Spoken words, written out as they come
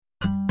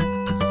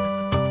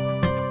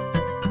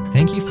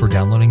Thank you for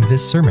downloading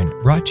this sermon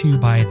brought to you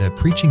by the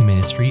preaching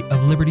ministry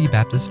of Liberty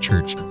Baptist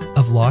Church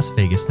of Las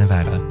Vegas,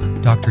 Nevada,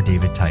 Dr.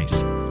 David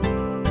Tice.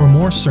 For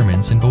more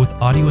sermons in both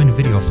audio and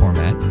video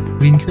format,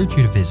 we encourage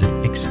you to visit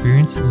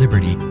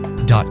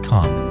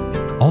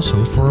experienceliberty.com.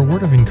 Also, for a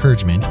word of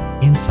encouragement,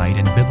 insight,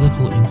 and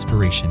biblical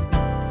inspiration,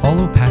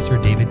 follow Pastor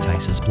David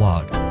Tice's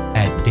blog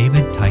at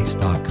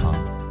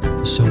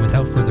davidtice.com. So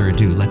without further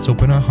ado, let's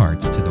open our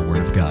hearts to the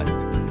Word of God.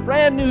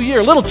 Brand new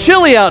year, a little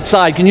chilly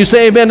outside. Can you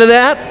say amen to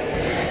that?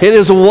 It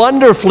is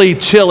wonderfully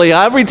chilly.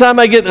 Every time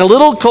I get a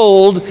little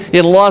cold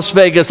in Las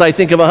Vegas, I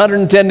think of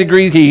 110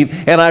 degree heat,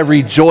 and I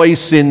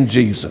rejoice in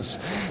Jesus.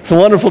 It's a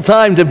wonderful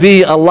time to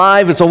be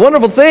alive. It's a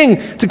wonderful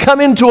thing to come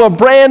into a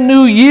brand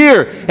new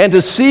year and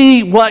to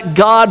see what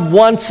God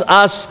wants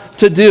us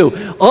to do.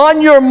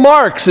 On Your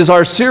Marks is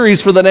our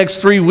series for the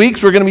next 3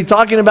 weeks. We're going to be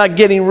talking about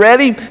getting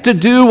ready to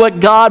do what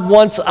God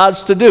wants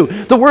us to do.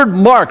 The word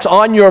marks,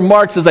 on your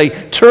marks, is a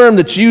term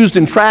that's used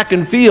in track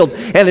and field,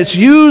 and it's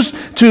used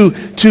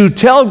to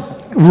tell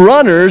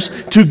runners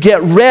to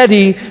get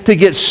ready, to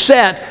get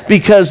set,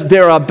 because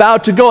they're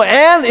about to go.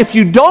 And if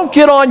you don't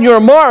get on your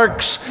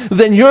marks,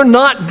 then you're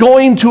not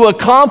going to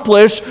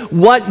accomplish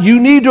what you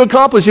need to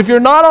accomplish. If you're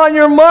not on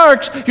your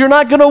marks, you're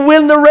not going to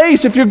win the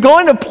race. If you're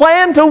going to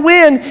plan to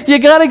win, you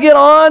got to get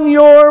on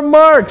your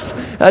marks.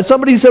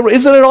 Somebody said, well,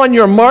 isn't it on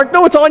your mark?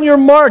 No, it's on your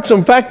marks.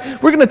 In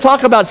fact, we're going to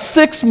talk about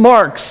 6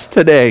 marks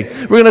today.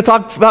 We're going to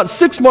talk about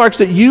 6 marks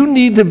that you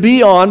need to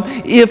be on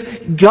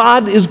if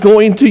God is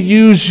going to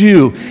use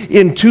you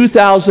in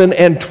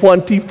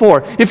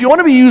 2024. If you want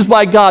to be used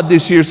by God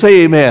this year,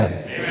 say amen.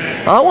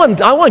 I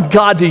want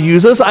God to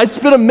use us. It's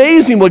been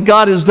amazing what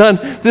God has done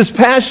this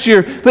past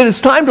year, but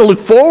it's time to look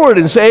forward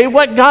and say,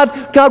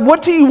 God,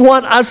 what do you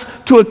want us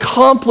to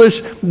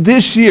accomplish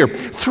this year?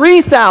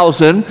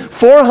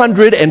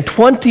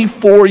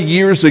 3,424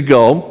 years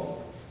ago,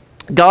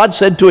 God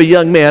said to a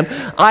young man,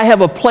 I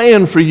have a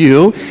plan for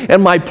you,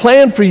 and my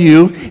plan for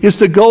you is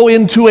to go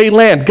into a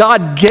land.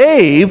 God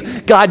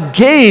gave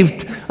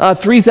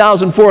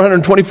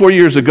 3,424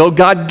 years ago,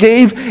 God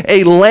gave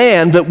a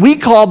land that we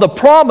call the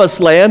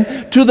Promised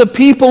Land to the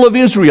people of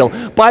Israel.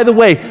 By the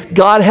way,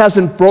 God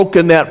hasn't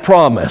broken that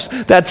promise.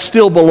 That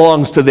still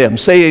belongs to them.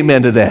 Say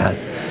amen to that.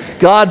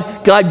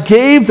 God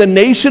gave the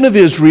nation of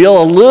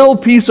Israel a little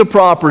piece of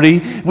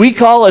property. We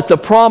call it the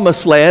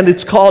Promised Land.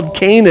 It's called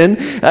Canaan.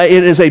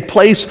 It is a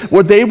place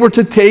where they were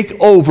to take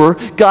over.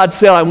 God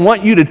said, I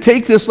want you to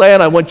take this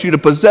land. I want you to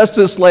possess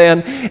this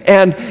land.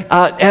 And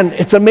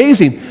it's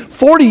amazing.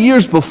 40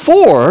 years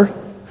before,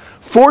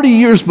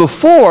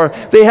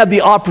 they had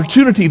the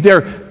opportunity.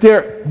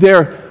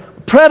 Their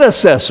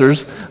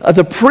predecessors,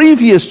 the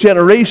previous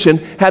generation,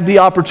 had the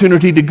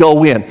opportunity to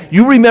go in.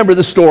 You remember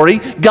the story.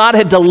 God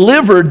had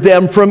delivered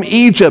them from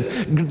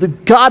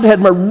Egypt. God had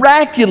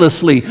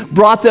miraculously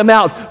brought them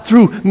out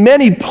through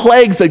many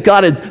plagues that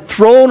God had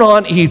thrown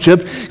on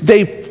Egypt.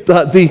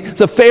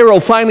 The Pharaoh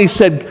finally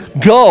said,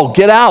 go,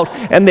 get out,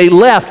 and they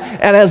left.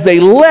 And as they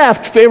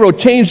left, Pharaoh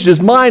changed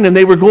his mind, and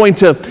they were going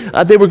to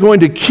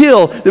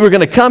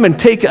come and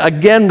take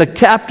again the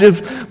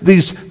captive,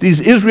 these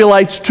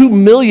Israelites. 2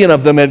 million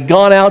of them had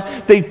gone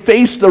out. They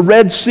faced the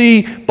Red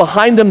Sea.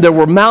 Behind them there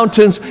were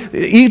mountains.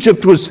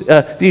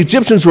 The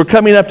Egyptians were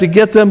coming up to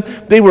get them.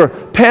 They were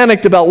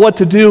panicked about what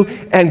to do,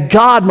 and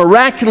God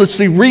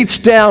miraculously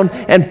reached down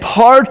and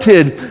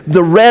parted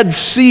the Red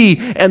Sea,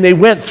 and they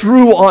went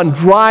through on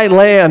dry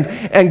land,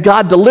 and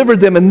God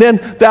delivered them. And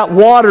then that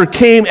water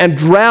came and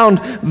drowned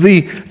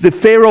the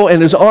Pharaoh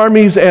and his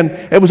armies, and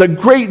it was a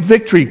great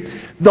victory.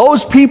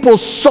 Those people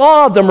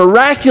saw the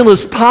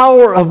miraculous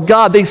power of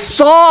God. They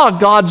saw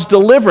God's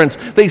deliverance.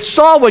 They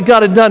saw what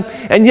God had done.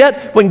 And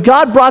yet, when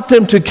God brought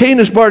them to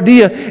Kadesh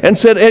Barnea and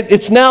said,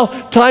 it's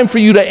now time for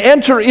you to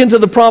enter into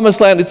the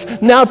Promised Land. It's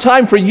now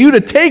time for you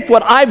to take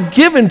what I've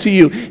given to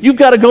you. You've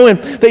got to go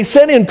in. They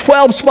sent in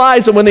 12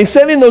 spies, and when they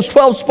sent in those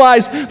 12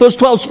 spies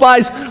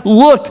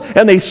looked,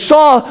 and they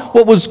saw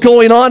what was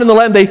going on in the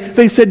land.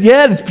 They said,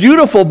 yeah, it's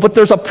beautiful, but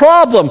there's a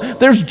problem.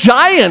 There's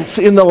giants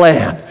in the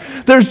land.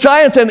 There's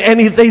giants, and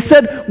they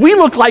said, we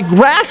look like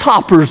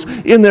grasshoppers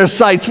in their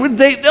sights.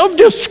 They'll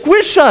just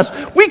squish us.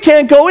 We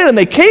can't go in. And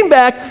they came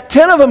back.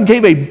 10 of them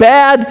gave a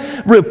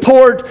bad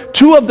report.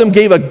 2 of them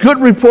gave a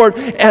good report.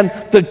 And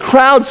the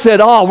crowd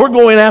said, we're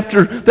going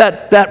after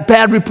that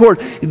bad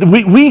report.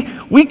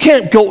 We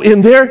can't go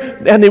in there.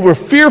 And they were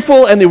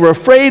fearful, and they were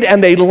afraid,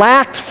 and they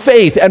lacked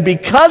faith. And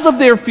because of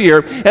their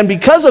fear, and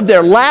because of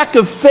their lack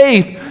of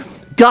faith,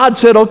 God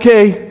said,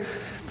 okay,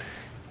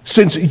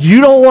 since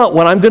you don't want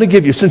what I'm going to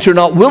give you, since you're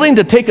not willing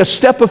to take a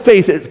step of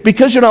faith,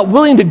 because you're not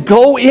willing to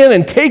go in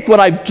and take what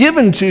I've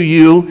given to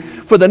you,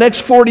 for the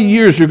next 40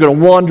 years you're going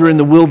to wander in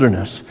the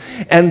wilderness.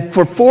 And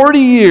for 40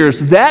 years,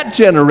 that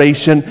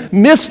generation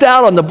missed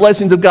out on the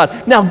blessings of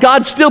God. Now,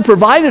 God still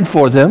provided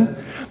for them.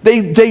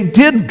 They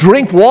did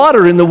drink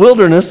water in the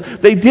wilderness.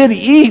 They did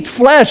eat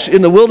flesh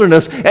in the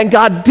wilderness. And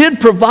God did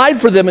provide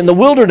for them in the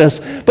wilderness.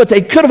 But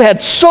they could have had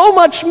so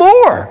much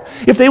more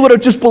if they would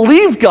have just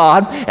believed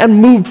God and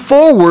moved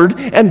forward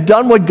and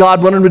done what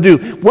God wanted them to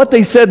do. What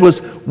they said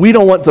was, we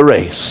don't want the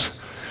race.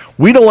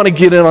 We don't want to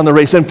get in on the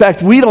race. In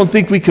fact, we don't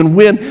think we can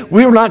win.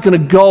 We're not going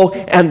to go.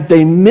 And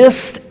they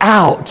missed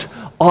out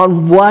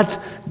on what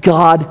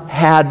God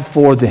had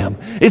for them.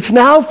 It's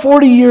now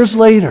 40 years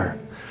later.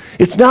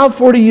 It's now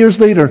 40 years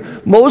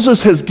later.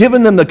 Moses has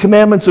given them the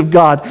commandments of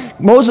God.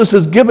 Moses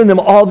has given them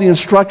all the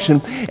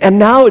instruction. And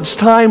now it's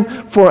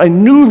time for a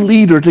new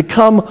leader to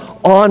come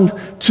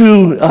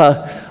onto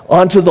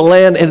the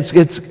land. And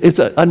it's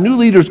a new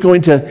leader is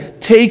going to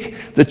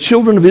take the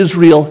children of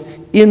Israel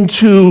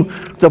into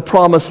the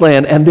promised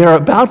land. And they're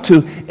about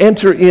to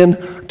enter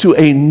into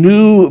a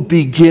new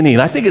beginning.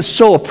 I think it's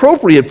so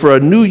appropriate for a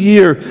new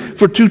year,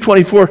 for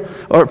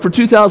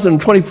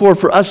 2024,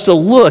 for us to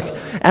look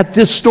at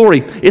this story.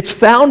 It's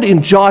found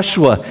in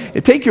Joshua.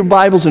 Take your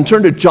Bibles and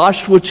turn to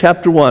Joshua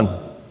chapter 1.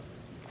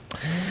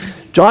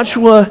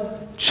 Joshua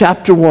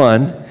chapter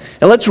 1.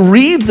 And let's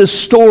read the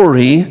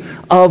story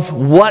of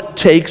what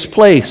takes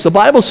place. The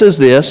Bible says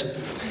this,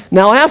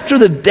 now after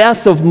the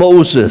death of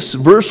Moses,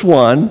 verse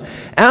 1,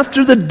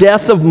 after the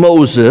death of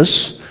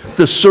Moses,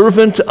 the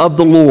servant of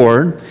the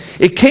Lord,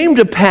 it came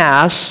to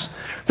pass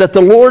that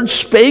the Lord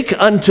spake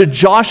unto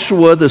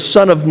Joshua the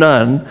son of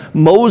Nun,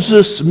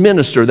 Moses'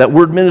 minister. That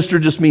word minister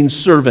just means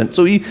servant.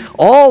 So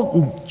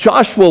all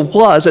Joshua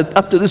was,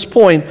 up to this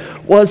point,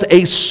 was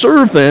a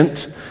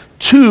servant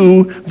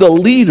to the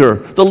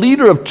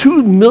leader of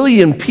 2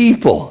 million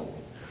people.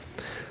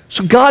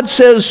 So God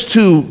says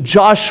to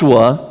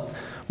Joshua,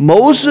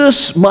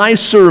 Moses, my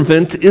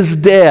servant, is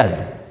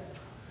dead.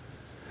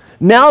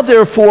 Now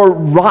therefore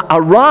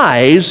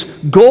arise,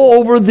 go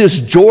over this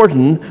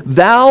Jordan,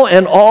 thou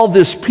and all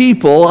this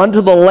people, unto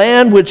the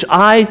land which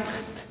I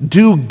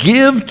do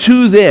give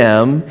to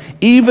them,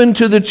 even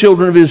to the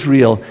children of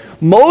Israel.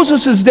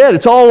 Moses is dead.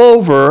 It's all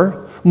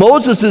over.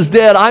 Moses is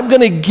dead. I'm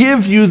going to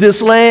give you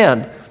this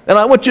land. And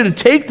I want you to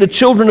take the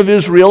children of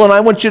Israel, and I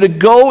want you to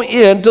go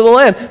into the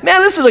land.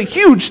 Man, this is a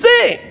huge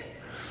thing.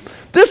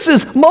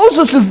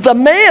 Moses is the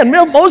man.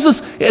 Moses,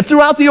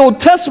 throughout the Old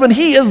Testament,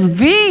 he is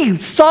the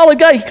solid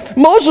guy.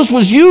 Moses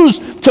was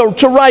used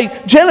to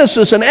write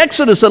Genesis and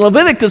Exodus and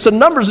Leviticus and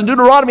Numbers and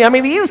Deuteronomy. I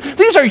mean,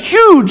 these are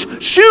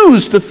huge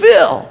shoes to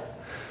fill.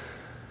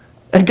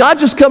 And God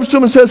just comes to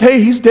him and says,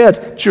 hey, he's dead.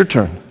 It's your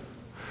turn.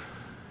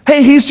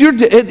 Hey, he's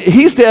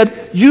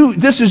dead.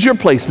 This is your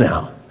place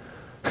now.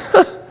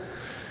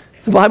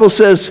 The Bible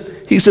says,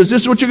 he says,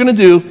 this is what you're going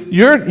to do.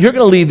 You're going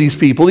to lead these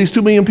people, these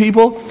 2 million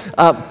people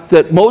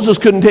that Moses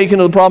couldn't take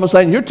into the promised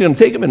land. You're going to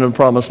take them into the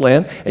promised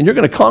land, and you're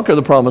going to conquer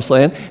the promised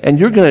land, and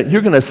you're going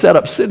to set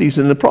up cities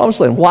in the promised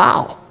land.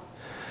 Wow.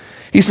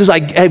 He says,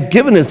 I've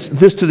given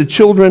this to the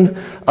children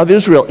of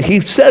Israel. He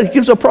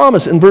gives a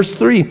promise in verse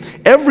 3.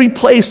 Every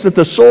place that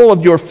the sole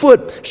of your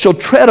foot shall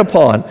tread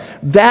upon,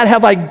 that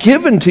have I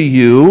given to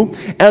you,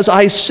 as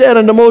I said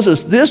unto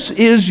Moses. This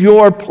is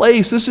your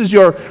place. This is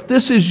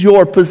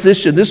your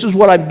position. This is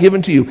what I've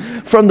given to you.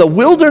 From the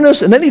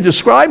wilderness, and then he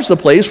describes the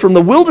place, from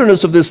the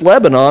wilderness of this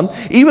Lebanon,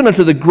 even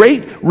unto the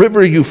great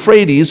river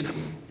Euphrates,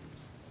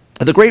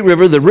 the great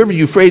river, the river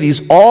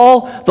Euphrates,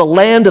 all the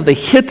land of the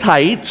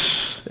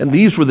Hittites, and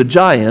these were the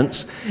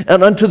giants,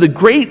 and unto the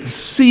great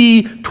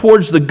sea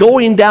towards the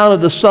going down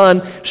of the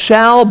sun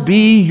shall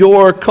be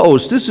your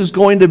coast. This is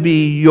going to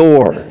be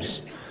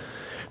yours.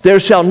 There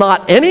shall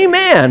not any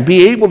man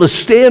be able to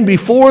stand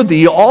before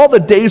thee all the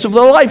days of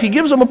their life. He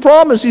gives them a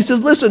promise. He says,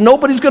 listen,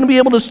 nobody's going to be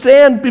able to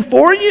stand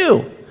before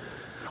you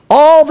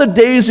all the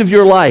days of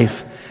your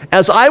life.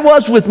 As I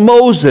was with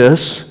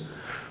Moses,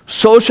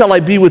 so shall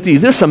I be with thee.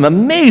 There's some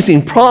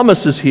amazing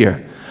promises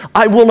here.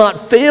 I will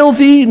not fail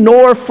thee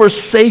nor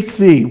forsake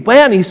thee.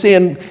 Man, he's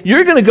saying,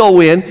 you're going to go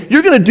in,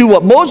 you're going to do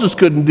what Moses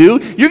couldn't do,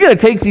 you're going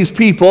to take these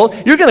people,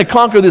 you're going to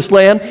conquer this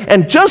land,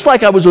 and just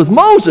like I was with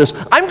Moses,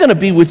 I'm going to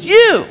be with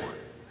you.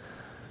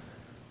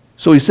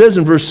 So he says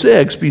in verse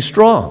 6, be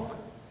strong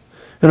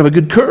and of a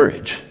good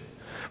courage.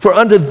 For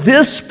unto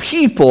this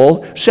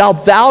people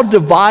shalt thou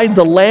divide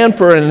the land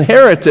for an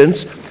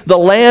inheritance, the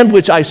land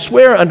which I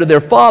swear unto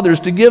their fathers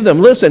to give them.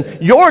 Listen,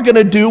 you're going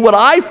to do what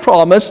I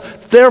promised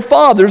their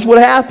fathers would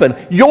happen.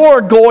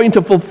 You're going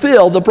to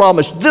fulfill the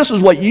promise. This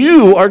is what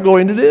you are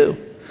going to do.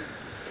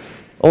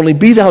 Only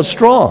be thou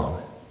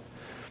strong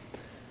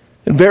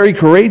and very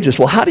courageous.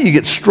 Well, how do you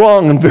get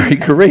strong and very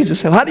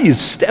courageous? How do you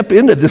step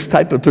into this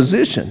type of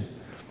position?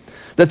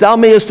 That thou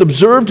mayest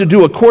observe to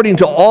do according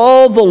to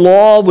all the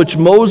law which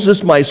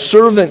Moses my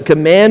servant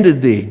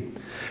commanded thee.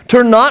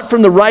 Turn not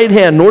from the right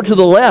hand nor to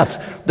the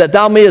left, that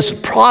thou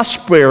mayest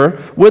prosper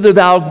whither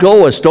thou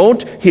goest.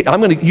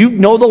 You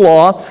know the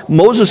law.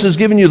 Moses has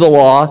given you the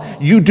law.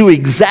 You do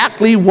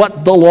exactly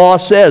what the law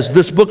says.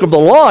 This book of the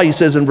law, he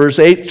says in verse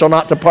 8, shall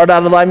not depart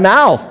out of thy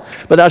mouth,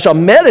 but thou shalt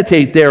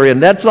meditate therein.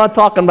 That's not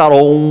talking about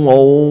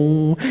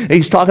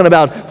He's talking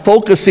about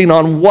focusing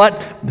on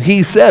what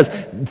he says.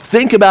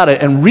 Think about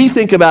it and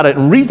rethink about it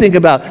and rethink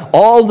about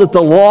all that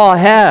the law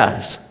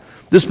has.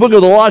 This book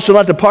of the law shall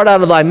not depart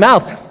out of thy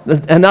mouth,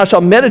 and thou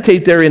shalt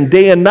meditate therein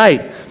day and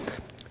night.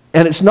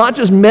 And it's not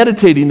just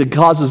meditating that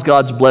causes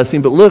God's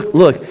blessing, but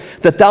look,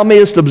 that thou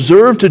mayest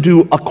observe to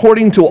do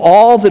according to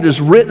all that is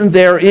written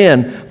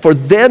therein, for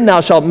then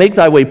thou shalt make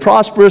thy way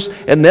prosperous,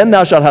 and then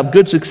thou shalt have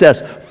good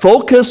success.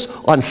 Focus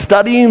on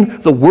studying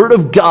the Word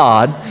of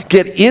God.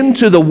 Get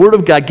into the Word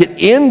of God.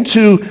 And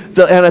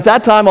at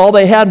that time, all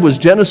they had was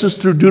Genesis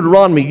through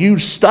Deuteronomy. You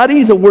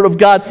study the Word of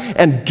God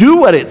and do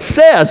what it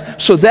says,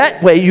 so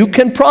that way you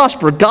can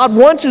prosper. God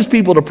wants His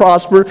people to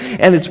prosper,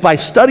 and it's by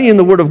studying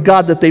the Word of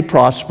God that they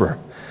prosper.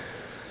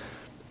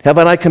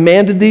 Haven't I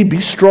commanded thee?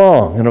 Be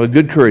strong and of a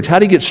good courage. How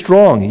do you get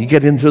strong? You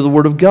get into the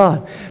Word of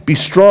God. Be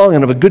strong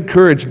and of a good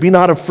courage. Be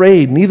not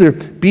afraid, neither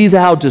be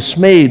thou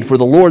dismayed, for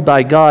the Lord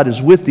thy God is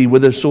with thee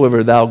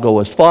whithersoever thou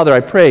goest. Father, I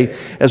pray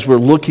as we're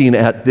looking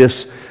at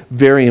this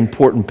very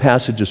important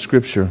passage of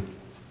Scripture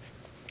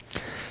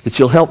that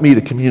you'll help me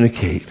to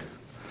communicate.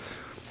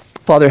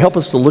 Father, help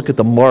us to look at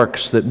the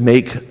marks that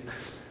make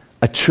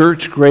a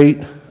church great,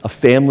 a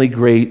family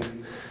great,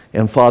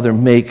 and Father,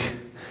 make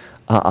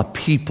a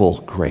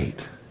people great.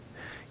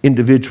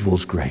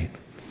 Individuals great.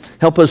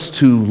 Help us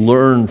to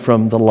learn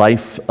from the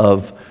life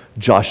of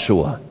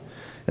Joshua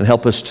and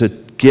help us to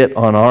get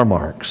on our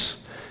marks.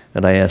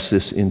 And I ask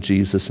this in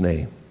Jesus'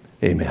 name.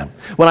 Amen.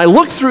 When I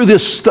look through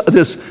this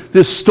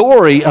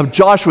story of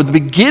Joshua, the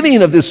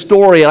beginning of this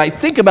story, and I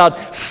think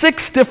about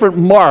 6 different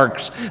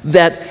marks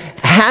that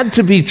had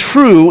to be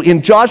true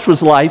in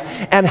Joshua's life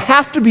and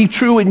have to be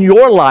true in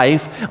your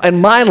life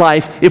and my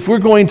life if we're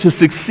going to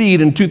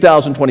succeed in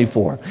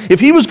 2024. If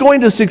he was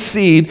going to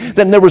succeed,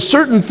 then there were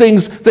certain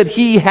things that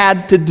he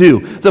had to do.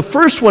 The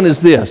first one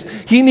is this: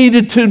 he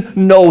needed to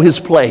know his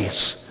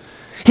place.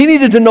 He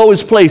needed to know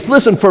his place.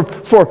 Listen, for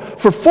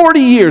 40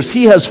 years,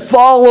 he has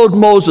followed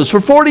Moses.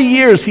 For 40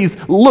 years, he's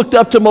looked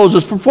up to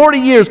Moses. For 40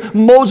 years,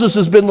 Moses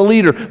has been the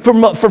leader.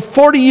 For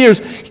 40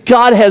 years,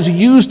 God has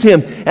used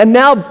him. And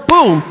now,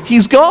 boom,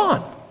 he's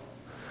gone.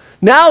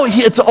 Now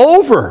it's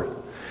over.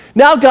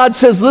 Now God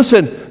says,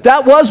 listen,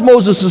 that was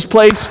Moses'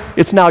 place.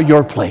 It's now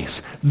your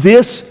place.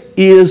 This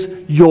is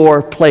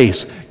your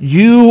place.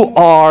 You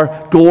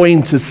are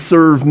going to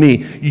serve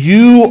me.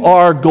 You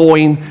are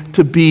going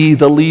to be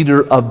the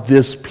leader of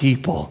this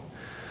people.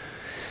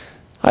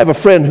 I have a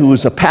friend who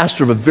was a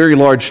pastor of a very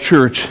large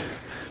church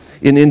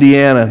in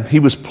Indiana. He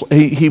was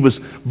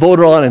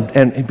voted on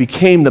and he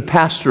became the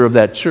pastor of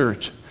that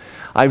church.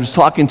 I was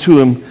talking to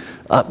him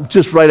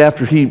just right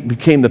after he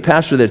became the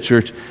pastor of that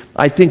church.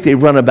 I think they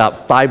run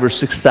about 5,000 or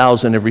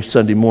 6,000 every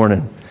Sunday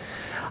morning.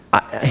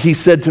 He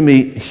said to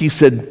me,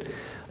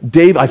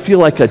 Dave, I feel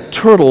like a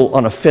turtle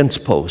on a fence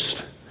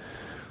post.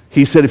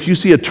 He said, if you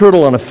see a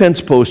turtle on a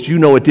fence post, you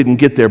know it didn't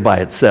get there by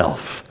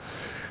itself.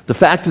 The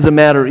fact of the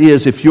matter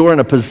is, if you're in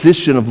a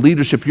position of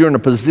leadership, you're in a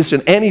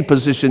position, any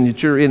position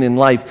that you're in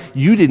life,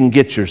 you didn't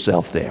get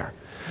yourself there.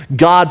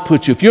 God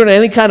put you. If you're in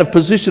any kind of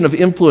position of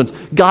influence,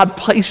 God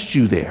placed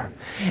you there.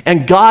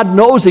 And God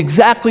knows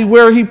exactly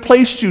where He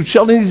placed you.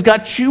 Sheldon, He's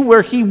got you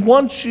where He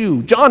wants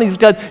you. John, He's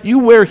got you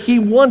where He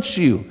wants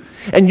you.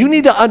 And you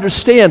need to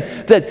understand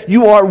that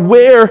you are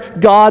where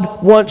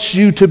God wants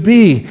you to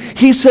be.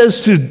 He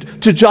says to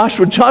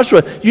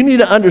Joshua, you need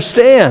to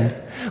understand.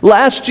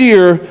 Last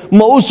year,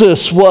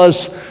 Moses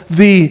was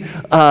the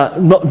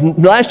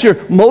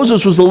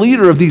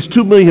leader of these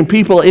 2 million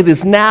people. It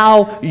is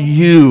now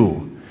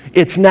you.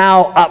 It's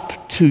now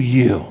up to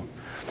you.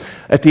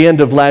 At the end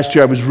of last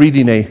year, I was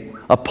reading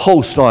a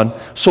post on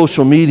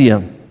social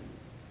media,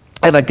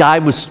 and a guy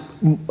was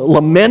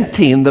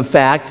lamenting the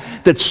fact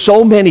that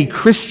so many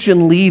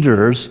Christian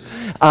leaders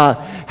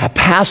have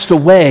passed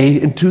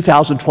away in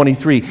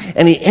 2023.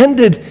 And he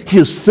ended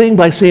his thing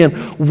by saying,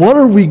 what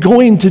are we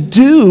going to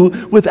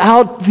do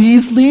without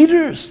these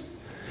leaders?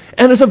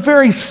 And it's a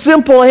very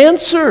simple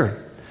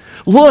answer.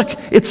 Look,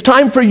 it's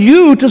time for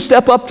you to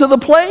step up to the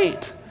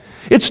plate.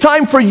 It's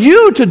time for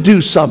you to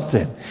do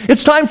something.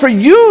 It's time for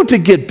you to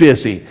get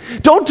busy.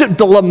 Don't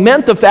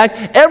lament the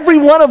fact every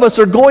one of us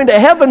are going to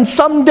heaven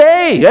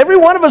someday. Every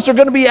one of us are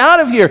going to be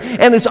out of here.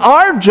 And it's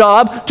our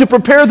job to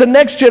prepare the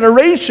next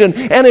generation.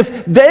 And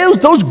if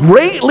those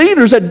great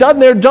leaders had done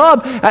their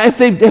job, if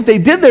they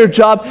did their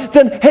job,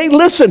 then, hey,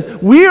 listen,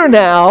 we're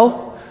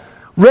now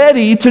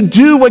ready to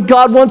do what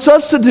God wants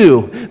us to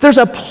do. There's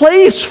a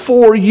place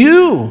for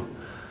you.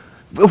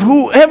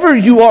 Whoever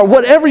you are,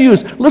 whatever you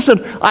is.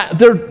 Listen,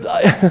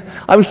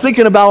 I was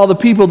thinking about all the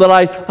people that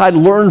I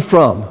learned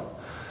from.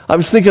 I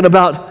was thinking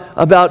about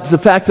the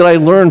fact that I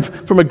learned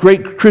from a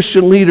great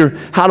Christian leader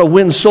how to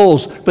win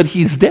souls, but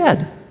he's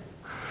dead.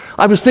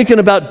 I was thinking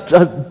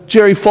about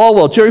Jerry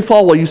Falwell. Jerry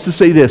Falwell used to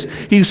say this.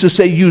 He used to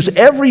say, use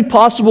every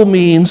possible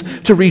means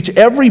to reach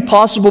every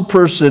possible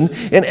person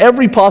in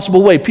every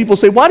possible way. People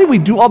say, why do we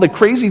do all the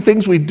crazy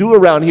things we do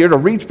around here to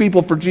reach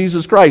people for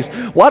Jesus Christ?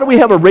 Why do we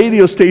have a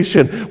radio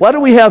station? Why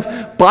do we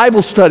have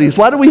Bible studies?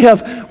 Why do we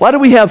have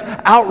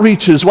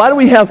outreaches? Why do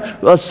we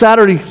have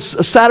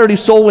Saturday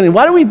soul winning?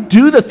 Why do we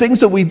do the things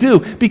that we do?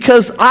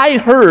 Because I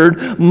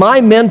heard my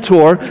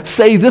mentor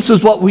say this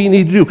is what we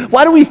need to do.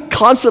 Why do we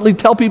constantly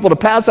tell people to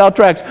pass out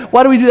tracts?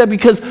 Why do we do that?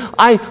 Because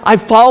I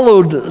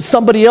followed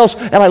somebody else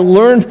and I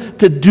learned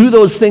to do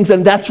those things,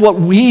 and that's what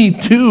we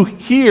do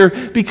here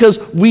because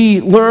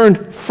we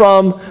learned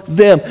from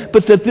them.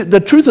 But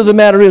the truth of the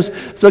matter is,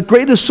 the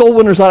greatest soul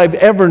winners that I've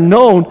ever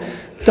known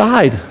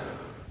died.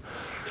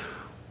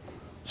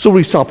 So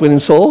we stop winning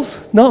souls?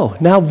 No.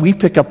 Now we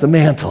pick up the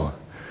mantle.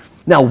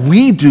 Now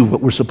we do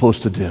what we're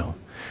supposed to do.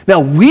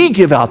 Now we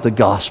give out the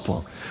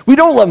gospel. We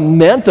don't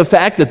lament the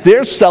fact that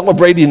they're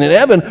celebrating in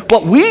heaven.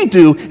 What we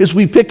do is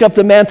we pick up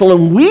the mantle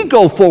and we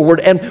go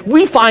forward and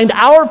we find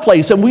our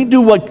place and we do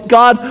what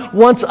God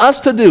wants us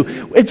to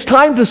do. It's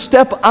time to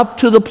step up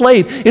to the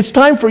plate. It's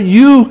time for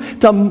you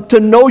to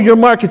know your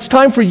mark. It's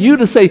time for you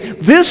to say,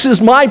 this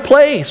is my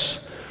place.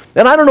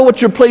 And I don't know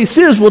what your place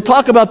is. We'll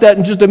talk about that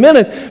in just a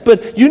minute.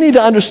 But you need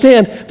to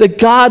understand that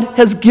God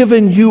has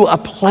given you a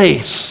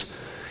place.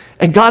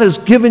 And God has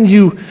given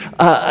you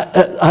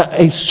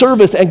a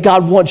service, and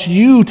God wants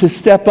you to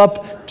step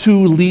up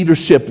to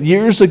leadership.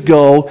 Years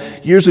ago,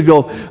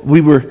 we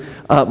were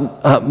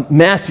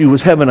Matthew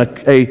was having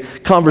a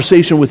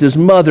conversation with his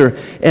mother,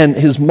 and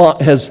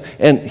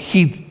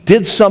he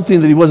did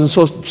something that he wasn't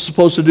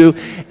supposed to do.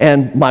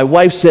 And my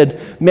wife said,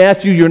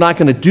 "Matthew, you're not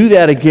going to do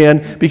that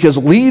again because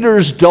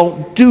leaders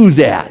don't do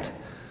that."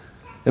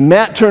 And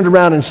Matt turned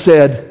around and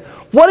said,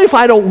 "What if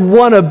I don't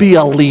want to be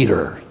a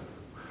leader?"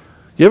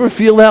 You ever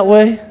feel that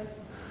way?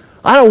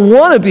 I don't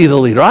want to be the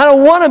leader. I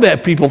don't want to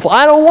make people.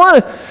 I don't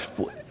want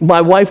to.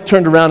 My wife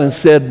turned around and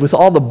said, with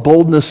all the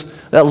boldness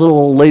that little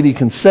old lady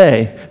can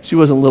say, she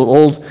wasn't a little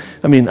old.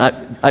 I mean, I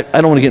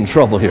don't want to get in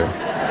trouble here.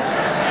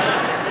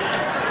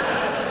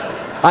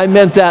 I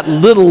meant that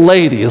little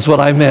lady is what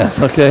I meant,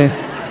 okay?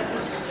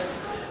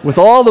 With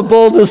all the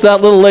boldness,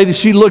 that little lady,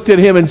 she looked at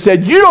him and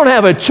said, "You don't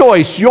have a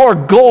choice. You're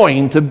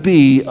going to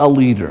be a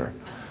leader."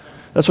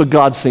 That's what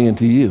God's saying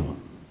to you.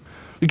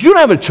 You don't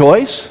have a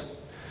choice.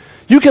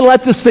 You can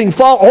let this thing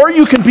fall, or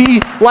you can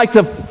be like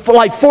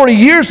 40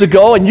 years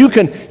ago, and you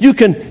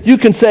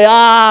can say,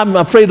 "I'm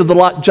afraid of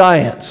the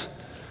giants,"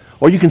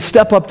 or you can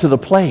step up to the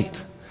plate.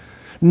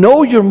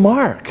 Know your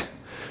mark.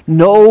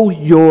 Know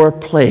your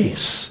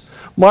place.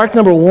 Mark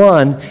number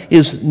 1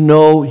 is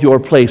know your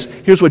place.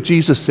 Here's what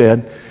Jesus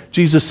said.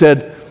 Jesus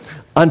said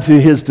unto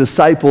his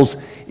disciples,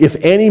 "If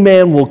any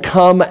man will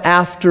come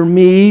after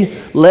me,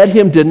 let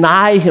him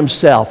deny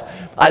himself."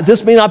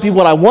 This may not be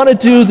what I want to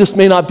do. This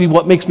may not be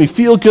what makes me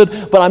feel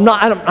good, but I'm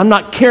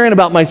not caring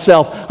about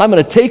myself. I'm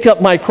going to take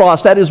up my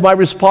cross. That is my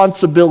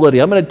responsibility.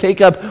 I'm going to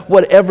take up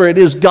whatever it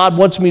is God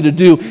wants me to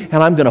do,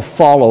 and I'm going to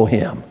follow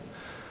him.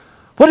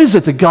 What is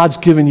it that God's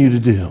given you to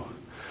do?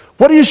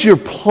 What is your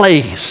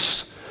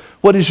place?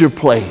 What is your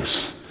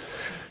place?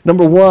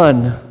 Number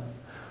 1,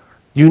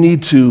 you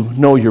need to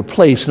know your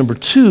place. Number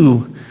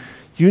 2,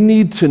 you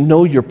need to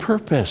know your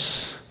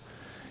purpose.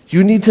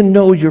 You need to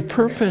know your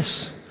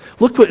purpose.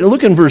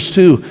 Look in verse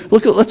 2.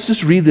 Let's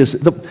just read this.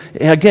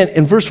 Again,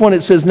 in verse 1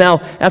 it says, "Now,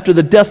 after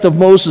the death of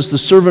Moses, the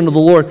servant of the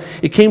Lord,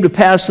 it came to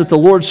pass that the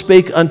Lord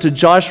spake unto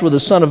Joshua the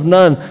son of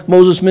Nun,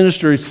 Moses'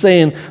 minister,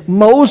 saying,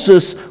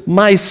 Moses,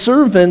 my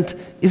servant,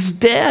 is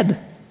dead.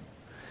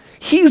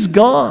 He's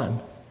gone.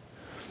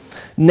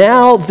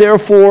 Now,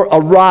 therefore,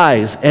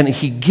 arise." And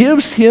he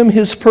gives him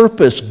his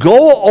purpose.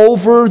 "Go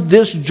over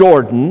this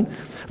Jordan,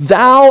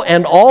 thou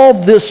and all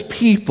this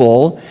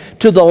people,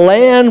 to the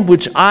land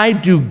which I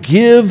do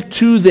give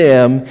to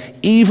them,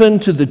 even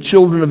to the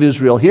children of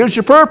Israel." Here's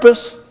your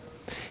purpose.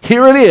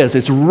 Here it is.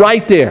 It's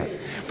right there.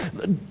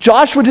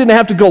 Joshua didn't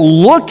have to go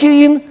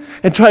looking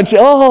and try and say,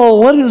 "Oh,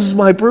 what is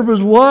my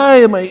purpose? Why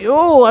am I,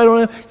 I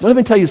don't have." Let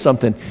me tell you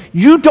something.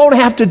 You don't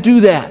have to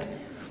do that.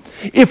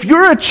 If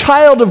you're a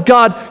child of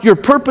God, your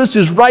purpose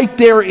is right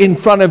there in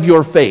front of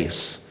your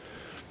face.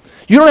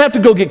 You don't have to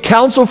go get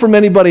counsel from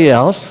anybody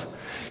else.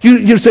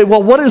 You say,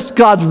 "Well, what is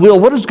God's will?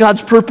 What is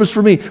God's purpose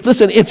for me?"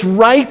 Listen, it's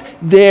right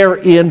there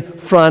in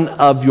front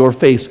of your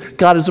face.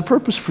 God has a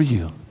purpose for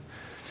you.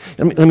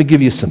 Let me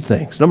give you some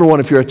things. Number 1,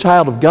 if you're a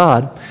child of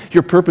God,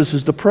 your purpose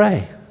is to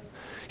pray.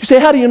 You say,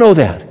 "How do you know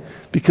that?"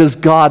 Because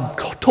God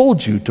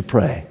told you to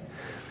pray.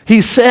 He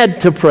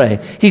said to pray.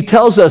 He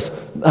tells us,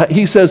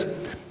 he says,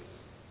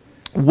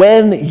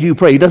 when you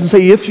pray. He doesn't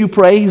say if you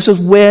pray, he says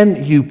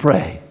when you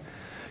pray.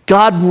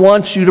 God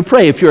wants you to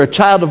pray. If you're a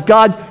child of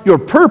God, your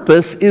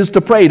purpose is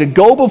to pray, to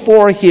go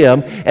before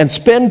him and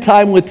spend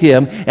time with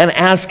him and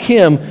ask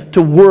him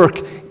to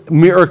work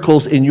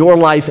miracles in your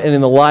life and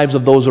in the lives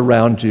of those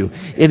around you.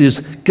 It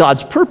is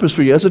God's purpose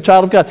for you as a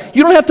child of God.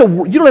 You don't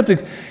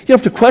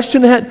have to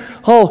question that.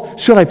 "Oh,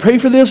 should I pray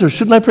for this or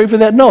shouldn't I pray for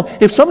that?" No.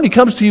 If somebody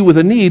comes to you with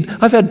a need,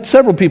 I've had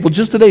several people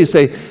just today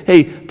say,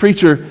 "Hey,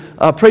 preacher,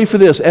 pray for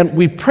this," and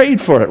we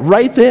prayed for it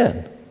right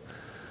then.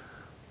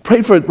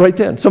 Prayed for it right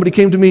then. Somebody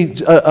came to me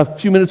a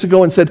few minutes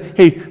ago and said,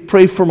 "Hey,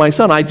 pray for my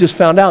son. I just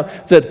found out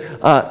that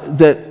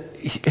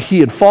he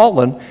had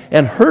fallen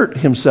and hurt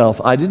himself."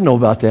 I didn't know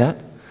about that.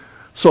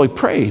 So he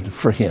prayed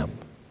for him.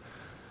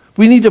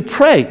 We need to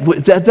pray.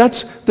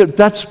 That's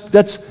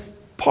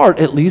part,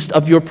 at least,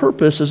 of your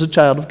purpose as a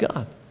child of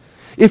God.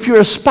 If you're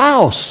a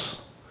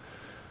spouse,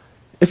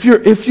 if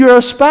you're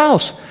a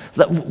spouse,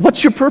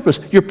 what's your purpose?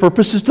 Your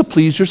purpose is to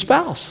please your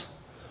spouse.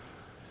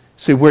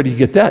 Say, where do you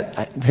get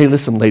that? Hey,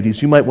 listen,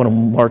 ladies, you might want to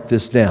mark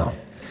this down.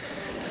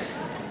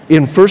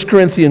 In 1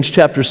 Corinthians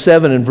chapter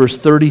 7 and verse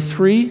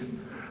 33,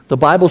 the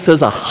Bible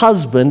says a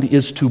husband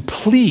is to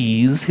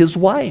please his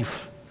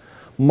wife.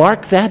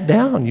 Mark that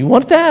down. You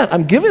want that?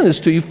 I'm giving this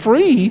to you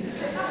free.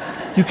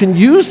 You can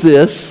use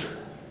this.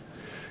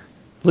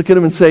 Look at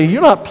him and say,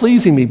 you're not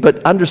pleasing me,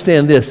 but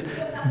understand this,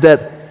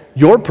 that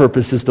your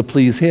purpose is to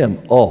please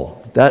him. Oh,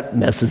 that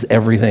messes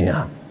everything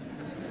up.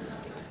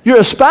 You're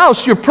a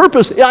spouse, your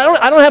purpose,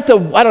 I don't have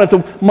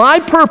to, my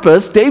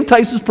purpose, Dave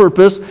Tice's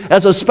purpose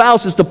as a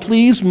spouse is to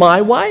please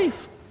my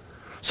wife.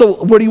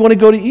 So where do you want to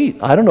go to eat?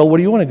 I don't know. Where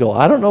do you want to go?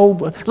 I don't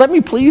know. Let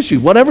me please you,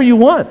 whatever you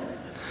want.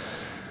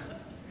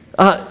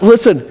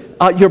 Listen,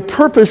 your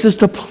purpose is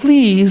to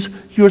please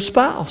your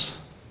spouse.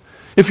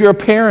 If you're a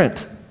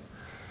parent,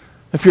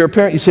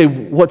 you say,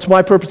 what's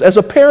my purpose? As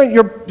a parent,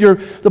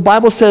 the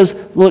Bible says,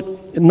 look,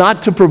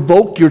 not to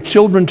provoke your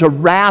children to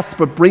wrath,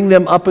 but bring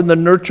them up in the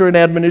nurture and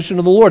admonition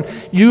of the Lord.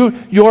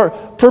 Your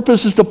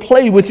purpose is to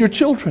play with your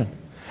children.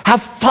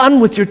 Have fun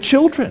with your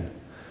children.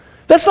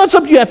 That's not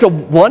something you have to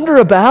wonder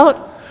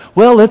about.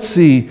 Well, let's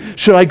see.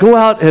 Should I go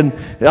out and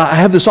I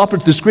have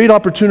this great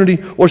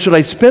opportunity, or should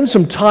I spend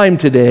some time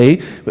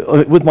today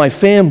with my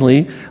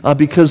family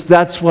because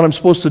that's what I'm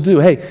supposed to do?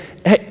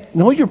 Hey,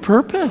 know your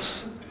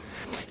purpose.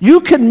 You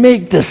can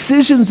make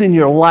decisions in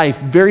your life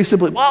very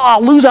simply. Well,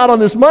 I'll lose out on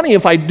this money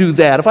if I do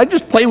that. If I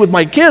just play with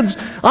my kids,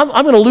 I'm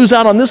going to lose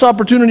out on this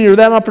opportunity or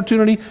that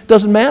opportunity.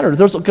 Doesn't matter.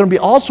 There's going to be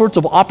all sorts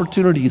of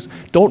opportunities.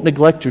 Don't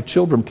neglect your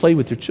children. Play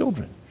with your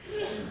children.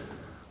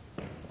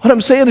 What I'm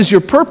saying is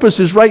your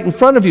purpose is right in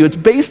front of you. It's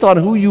based on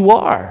who you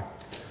are.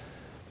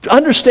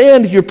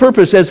 Understand your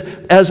purpose as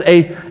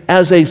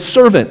a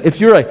servant. If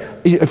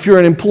you're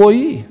an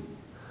employee,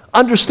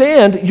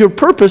 understand your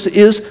purpose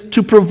is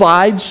to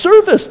provide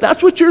service.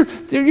 That's what you're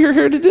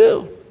here to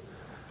do.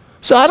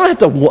 So I don't have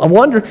to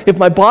wonder if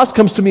my boss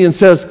comes to me and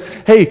says,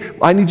 hey,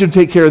 I need you to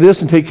take care of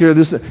this and take care of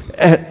this,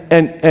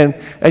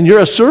 and you're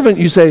a servant,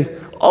 you say,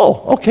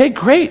 oh, okay,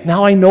 great.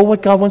 Now I know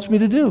what God wants me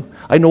to do.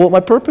 I know what my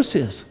purpose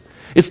is.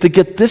 It's to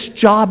get this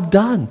job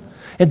done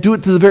and do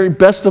it to the very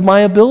best of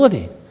my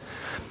ability.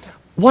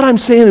 What I'm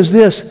saying is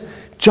this: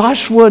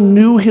 Joshua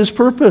knew his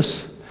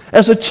purpose.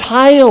 As a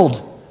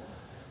child,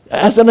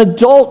 as an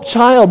adult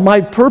child,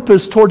 my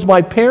purpose towards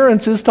my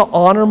parents is to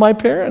honor my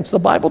parents. The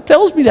Bible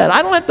tells me that.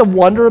 I don't have to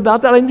wonder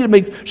about that. I need to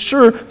make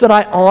sure that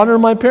I honor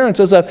my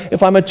parents.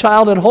 If I'm a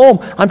child at home,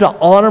 I'm to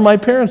honor my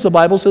parents. The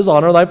Bible says,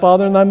 honor thy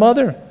father and thy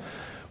mother,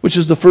 which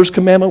is the first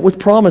commandment with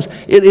promise.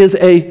 It is,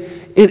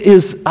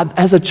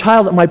 as a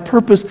child, that my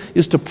purpose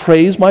is to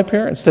praise my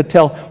parents, to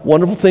tell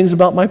wonderful things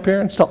about my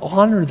parents, to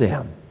honor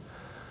them.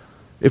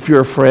 If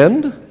you're a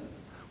friend,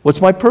 what's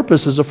my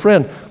purpose as a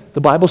friend? The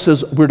Bible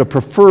says we're to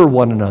prefer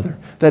one another.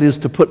 That is,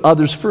 to put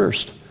others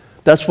first.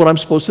 That's what I'm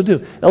supposed to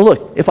do. Now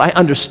look, if I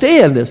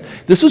understand this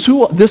is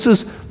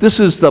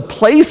the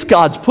place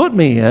God's put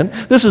me in.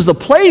 This is the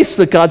place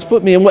that God's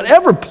put me in.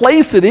 Whatever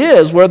place it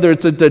is, whether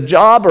it's at the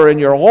job or in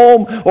your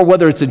home or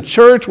whether it's in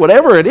church,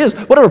 whatever it is,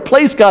 whatever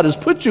place God has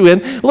put you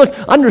in, look,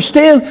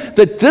 understand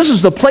that this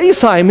is the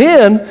place I'm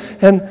in,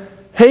 and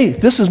hey,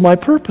 this is my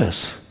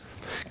purpose.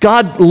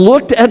 God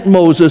looked at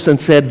Moses and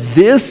said,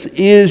 this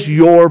is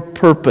your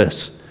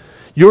purpose.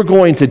 You're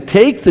going to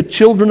take the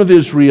children of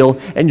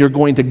Israel and you're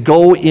going to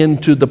go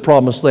into the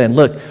promised land.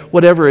 Look,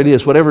 whatever it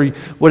is, whatever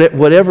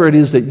it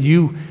is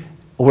that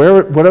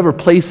whatever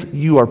place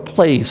you are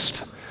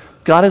placed,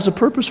 God has a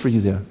purpose for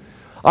you there.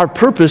 Our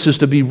purpose is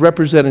to be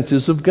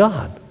representatives of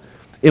God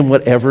in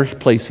whatever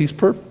place He's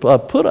put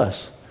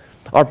us.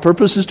 Our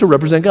purpose is to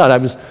represent God.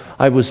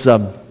 I was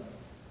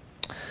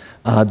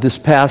this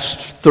past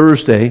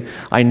Thursday,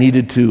 I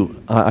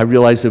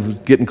realized it was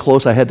getting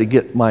close. I had to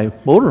get my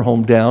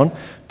motorhome down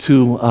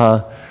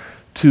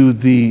to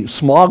the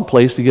smog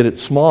place to get it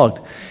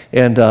smogged.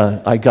 And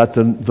I got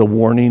the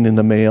warning in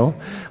the mail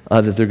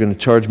that they're going to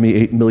charge me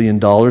 $8 million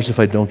if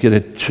I don't get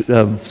it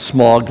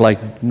smogged like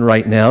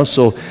right now.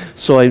 So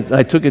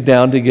I took it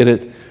down to get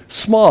it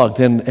smogged.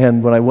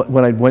 And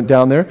when I went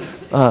down there,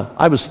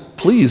 I was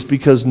pleased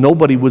because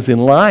nobody was in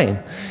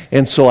line.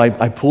 And so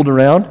I pulled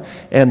around,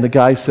 and the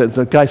guy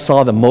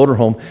saw the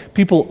motorhome.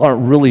 People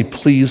aren't really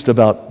pleased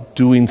about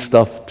doing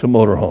stuff to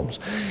motorhomes.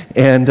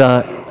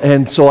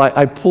 And so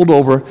I pulled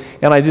over,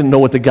 and I didn't know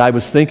what the guy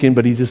was thinking,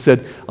 but he just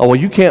said, oh, well,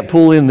 you can't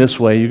pull in this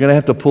way. You're going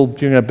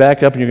to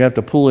back up, and you're going to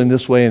have to pull in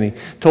this way. And he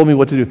told me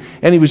what to do.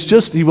 And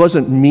he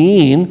wasn't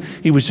mean.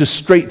 He was just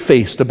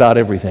straight-faced about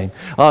everything.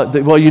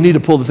 Well, you need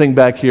to pull the thing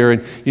back here,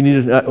 and you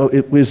need to,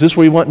 is this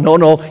where you want?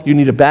 No, you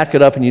need to back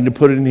it up, and you need to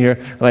put it in here.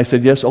 And I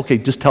said, yes, okay,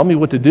 just tell me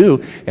what to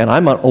do, and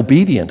I'm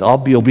obedient. I'll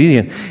be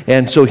obedient.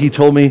 And so he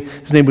told me,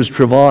 his name was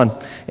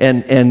Trevon,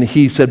 and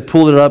he said,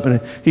 pull it up, and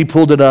he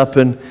pulled it up,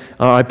 and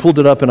I pulled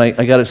it up, and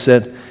I got it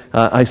set.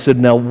 I said,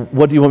 now,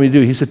 what do you want me to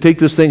do? He said, take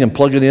this thing and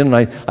plug it in.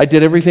 And I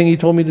did everything he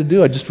told me to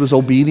do. I just was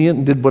obedient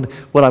and did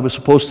what I was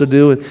supposed to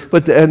do.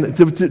 But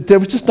there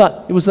was just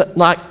not, it was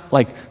not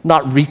like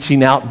not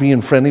reaching out,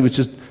 being friendly. It was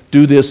just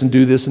do this and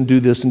do this and do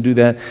this and do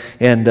that.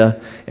 And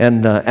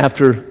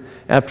after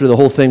the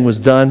whole thing was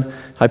done,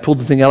 I pulled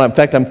the thing out. In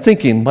fact, I'm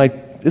thinking,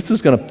 this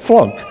is going to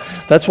flunk.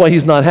 That's why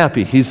he's not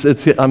happy.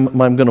 I'm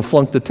going to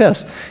flunk the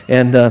test.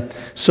 And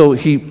so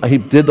he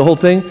did the whole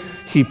thing.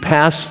 He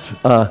passed.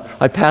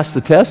 I passed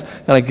the test,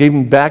 and I gave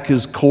him back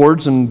his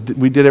cords, and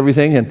we did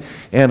everything.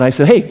 And I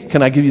said, "Hey,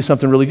 can I give you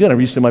something really good?" I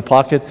reached in my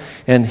pocket,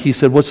 and he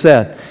said, "What's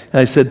that?"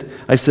 And I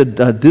said,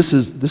 "This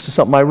is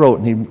something I wrote."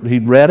 And he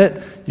read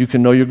it. You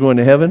can know you're going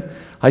to heaven.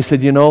 I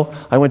said,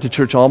 I went to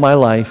church all my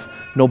life.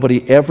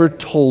 Nobody ever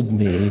told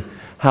me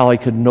how I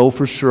could know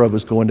for sure I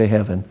was going to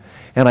heaven.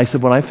 And I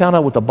said, when I found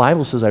out what the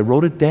Bible says, I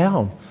wrote it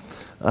down,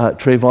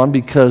 Trayvon,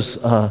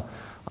 because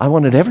I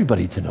wanted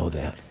everybody to know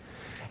that.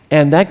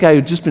 And that guy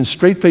who'd just been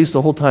straight-faced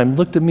the whole time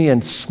looked at me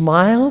and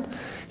smiled.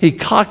 He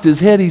cocked his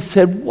head. He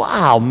said,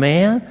 "Wow,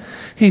 man."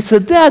 He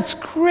said, "That's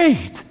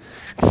great.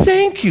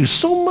 Thank you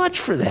so much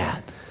for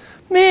that.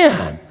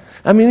 Man."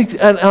 I mean,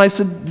 and I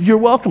said, "You're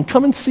welcome.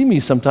 Come and see me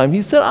sometime."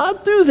 He said, "I'll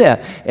do that."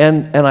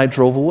 And I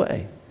drove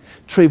away.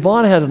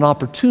 Trayvon had an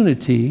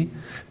opportunity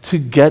to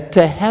get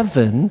to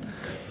heaven.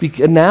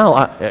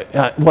 Now,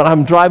 when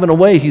I'm driving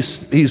away,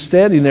 he's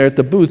standing there at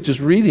the booth just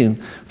reading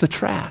the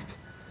track.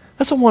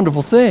 That's a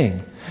wonderful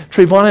thing.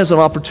 Trayvon has an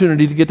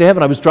opportunity to get to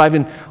heaven. I was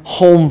driving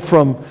home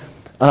from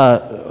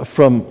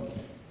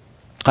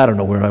I don't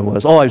know where I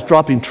was. I was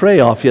dropping Trey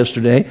off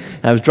yesterday.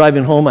 I was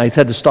driving home. I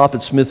had to stop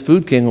at Smith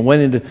Food King and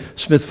went into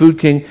Smith Food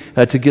King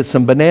to get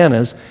some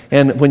bananas.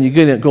 And when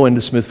you go into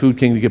Smith Food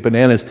King to get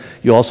bananas,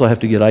 you also have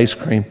to get ice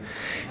cream.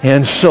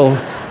 And so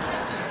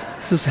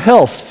this is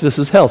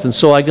health. And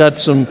so I got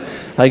some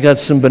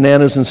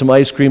bananas and some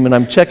ice cream, and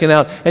I'm checking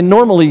out. And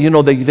normally,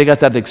 they got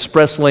that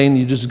express lane.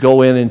 You just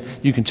go in and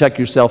you can check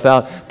yourself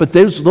out. But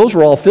those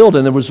were all filled,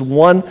 and there was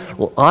one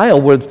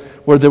aisle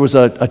where there was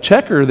a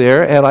checker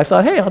there, and I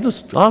thought, hey,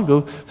 I'll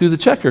go through the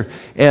checker,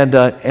 and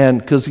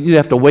because you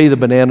have to weigh the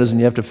bananas and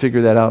you have to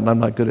figure that out, and I'm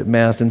not good at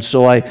math, and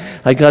so I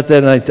got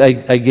that, and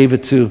I gave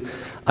it to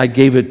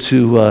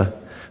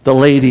the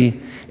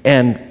lady,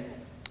 and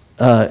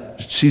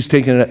she's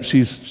taking it.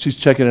 She's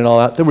checking it all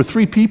out. There were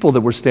 3 people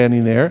that were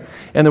standing there,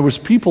 and there was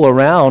people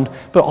around,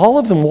 but all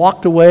of them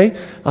walked away.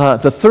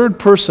 The third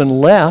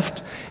person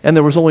left, and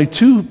there was only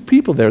 2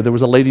 people there. There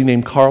was a lady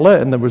named Carla,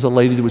 and there was a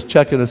lady that was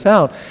checking us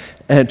out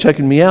and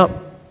checking me out.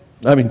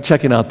 I mean,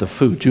 checking out the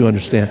food. You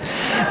understand?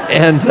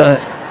 And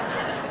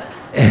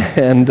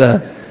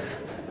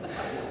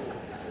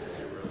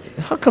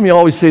how come you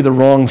always say the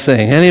wrong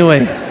thing?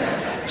 Anyway,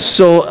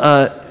 so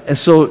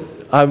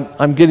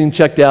I'm getting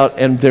checked out,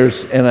 and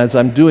as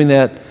I'm doing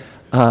that,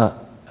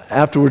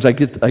 afterwards I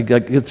get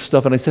the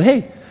stuff, and I said,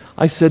 "Hey,"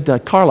 I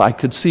said, "Carla," I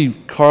could see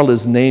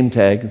Carla's name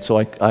tag, and so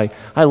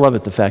I love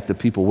it, the fact that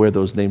people wear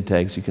those name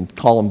tags. You can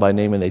call them by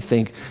name, and they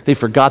think they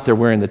forgot they're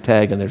wearing the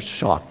tag, and they're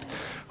shocked.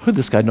 "Oh,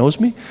 this guy knows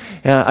me?"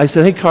 And I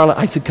said, "Hey, Carla,"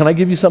 I said, "Can I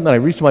give you something?"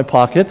 And I reached in my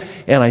pocket,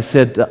 and I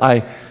said,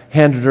 I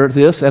handed her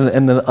this,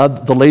 and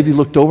the lady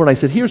looked over, and I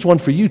said, "Here's one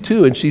for you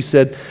too." And she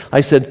said,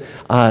 I said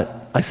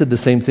the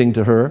same thing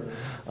to her.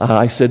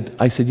 I said,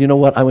 "You know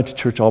what? I went to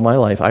church all my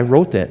life. I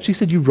wrote that." She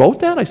said, "You wrote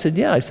that?" I said,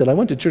 "Yeah." I said, "I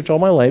went to church all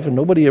my life, and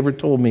nobody ever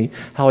told me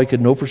how I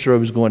could know for sure I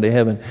was going to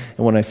heaven.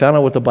 And when I found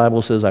out what the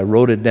Bible says, I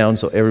wrote it down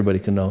so everybody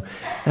can know."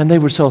 And they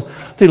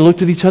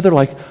looked at each other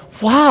like,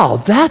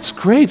 "Wow, that's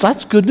great.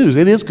 That's good news."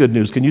 It is good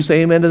news. Can you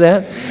say amen to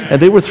that? And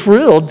they were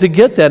thrilled to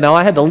get that. Now,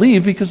 I had to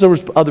leave because there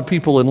was other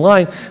people in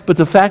line, but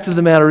the fact of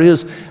the matter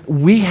is,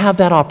 we have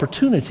that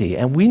opportunity,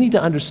 and we need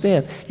to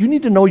understand, you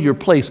need to know your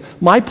place.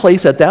 My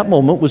place at that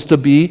moment was to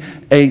be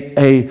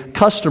a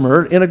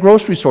customer in a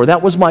grocery store.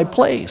 That was my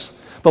place.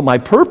 But my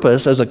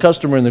purpose as a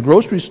customer in the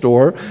grocery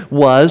store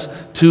was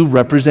to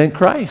represent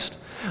Christ.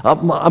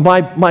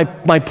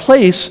 My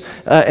place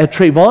at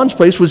Trayvon's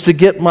place was to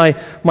get my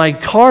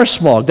car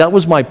smogged. That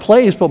was my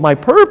place, but my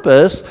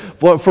purpose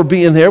for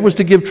being there was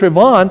to give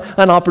Trayvon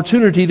an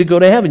opportunity to go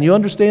to heaven. You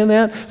understand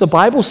that? The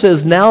Bible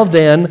says, "Now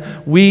then,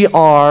 we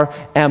are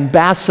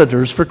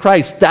ambassadors for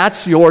Christ."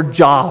 That's your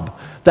job.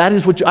 That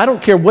is I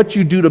don't care what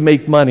you do to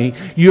make money.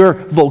 Your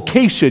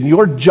vocation,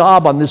 your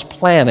job on this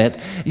planet,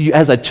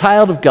 as a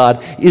child of God,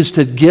 is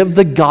to give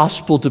the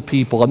gospel to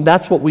people. And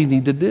that's what we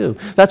need to do.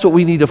 That's what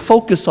we need to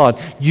focus on.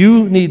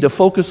 You need to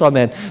focus on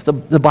that.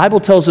 The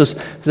Bible tells us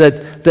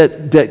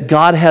that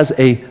God has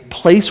a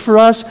place for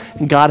us,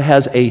 and God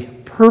has a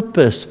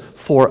purpose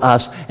for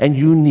us, and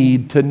you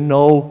need to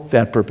know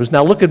that purpose.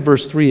 Now look at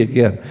verse 3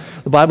 again.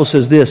 The Bible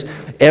says this,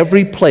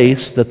 "Every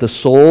place that the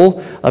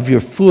sole of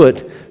your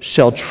foot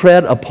shall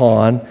tread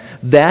upon,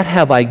 that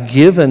have I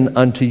given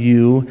unto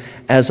you,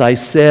 as I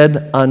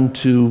said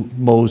unto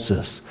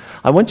Moses."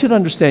 I want you to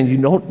understand, you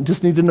don't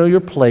just need to know your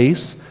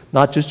place,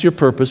 not just your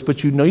purpose,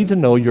 but you need to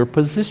know your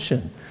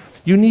position.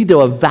 You need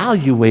to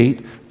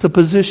evaluate the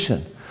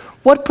position.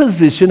 What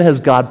position has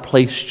God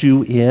placed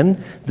you in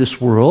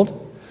this world?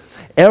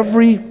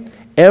 Every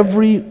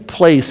Every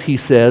place, he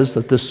says,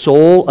 that the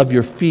sole of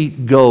your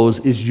feet goes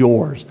is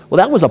yours. Well,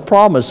 that was a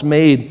promise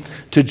made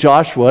to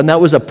Joshua, and that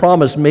was a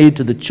promise made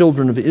to the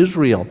children of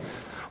Israel.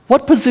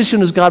 What position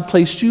has God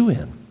placed you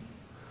in?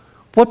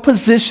 What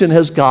position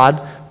has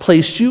God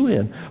placed you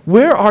in?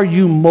 Where are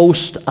you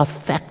most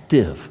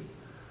effective?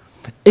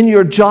 In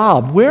your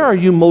job, where are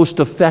you most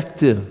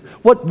effective?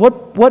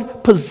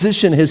 What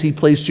position has he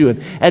placed you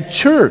in? At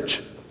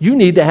church, you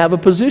need to have a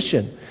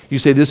position. You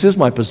say, this is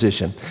my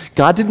position.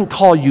 God didn't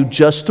call you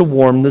just to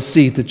warm the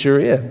seat that you're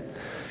in.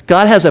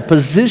 God has a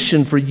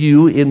position for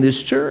you in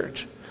this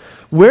church.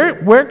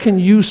 Where can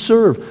you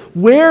serve?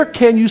 Where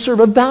can you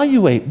serve?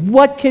 Evaluate.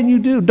 What can you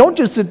do? Don't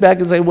just sit back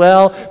and say,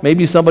 well,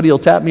 maybe somebody will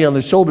tap me on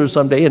the shoulder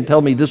someday and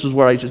tell me this is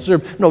where I should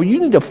serve. No, you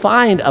need to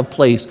find a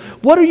place.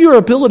 What are your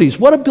abilities?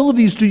 What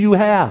abilities do you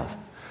have?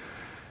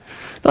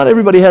 Not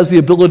everybody has the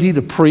ability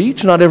to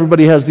preach. Not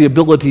everybody has the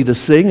ability to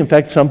sing. In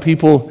fact, some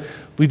people,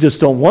 we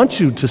just don't want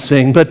you to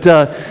sing. But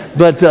the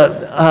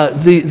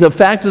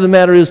fact of the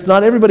matter is,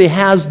 not everybody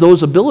has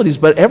those abilities,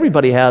 but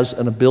everybody has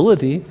an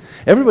ability.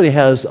 Everybody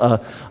has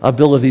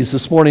abilities.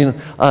 This morning,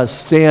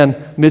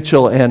 Stan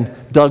Mitchell and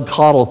Doug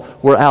Cottle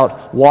were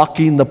out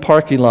walking the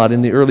parking lot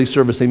in the early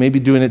service. They may be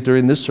doing it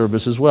during this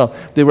service as well.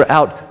 They were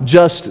out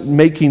just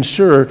making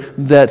sure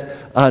that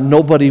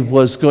nobody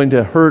was going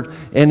to hurt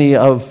any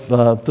of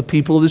the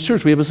people of this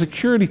church. We have a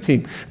security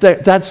team.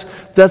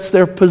 That's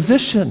their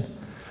position.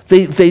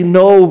 They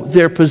know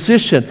their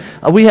position.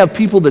 We have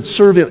people that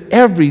serve in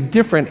every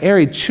different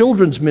area,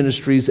 children's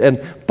ministries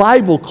and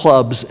Bible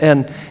clubs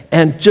and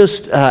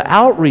just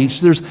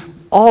outreach. There's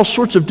all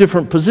sorts of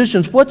different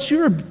positions. What's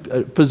your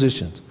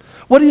positions?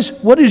 What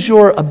is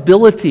your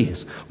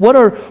abilities? What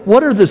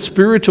are the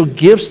spiritual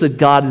gifts that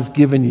God has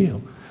given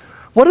you?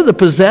 What are the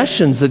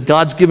possessions that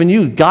God's given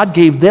you? God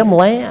gave them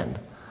land.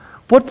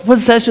 What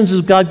possessions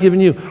has God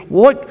given you?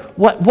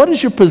 What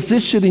is your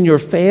position in your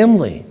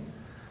family?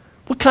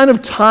 What kind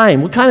of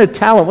time, what kind of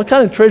talent, what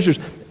kind of treasures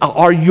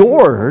are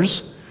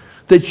yours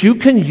that you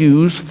can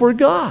use for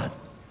God?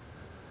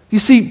 You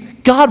see,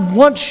 God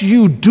wants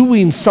you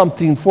doing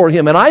something for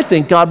Him, and I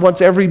think God wants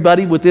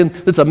everybody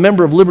that's a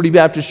member of Liberty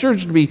Baptist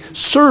Church to be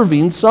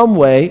serving some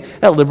way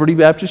at Liberty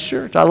Baptist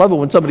Church. I love it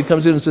when somebody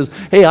comes in and says,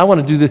 hey, I want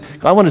to do this,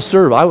 I want to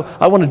serve,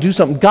 I want to do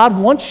something. God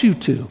wants you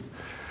to.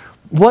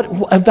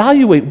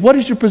 Evaluate, what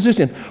is your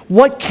position?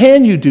 What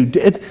can you do?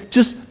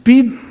 Just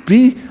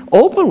be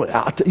open.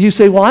 You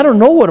say, well, I don't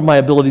know what my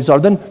abilities are.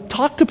 Then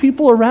talk to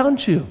people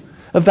around you.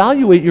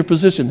 Evaluate your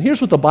position. Here's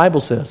what the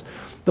Bible says.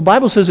 The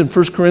Bible says in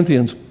 1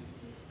 Corinthians,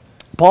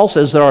 Paul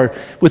says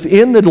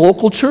within the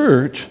local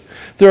church,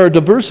 there are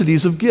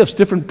diversities of gifts.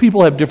 Different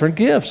people have different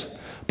gifts.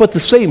 But the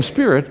same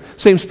Spirit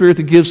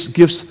that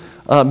gives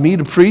me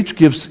to preach,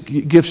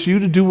 gives you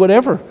to do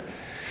whatever.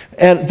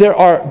 And there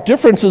are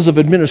differences of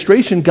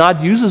administration.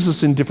 God uses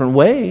us in different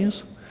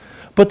ways.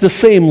 But the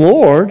same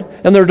Lord,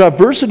 and there are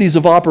diversities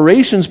of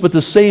operations, but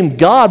the same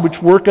God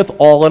which worketh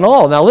all in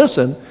all. Now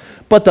listen,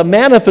 but the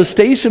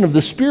manifestation of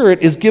the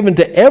Spirit is given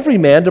to every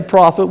man to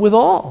profit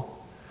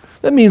withal.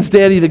 That means,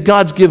 Daddy, that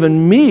God's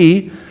given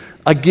me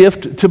a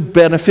gift to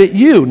benefit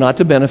you, not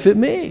to benefit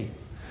me.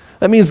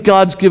 That means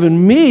God's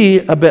given me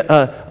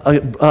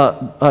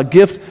a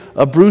gift,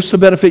 Bruce, to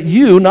benefit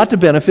you, not to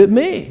benefit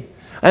me.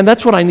 And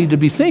that's what I need to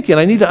be thinking.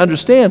 I need to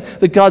understand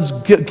that God's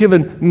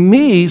given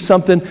me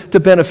something to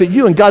benefit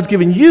you, and God's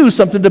given you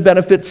something to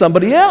benefit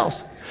somebody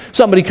else.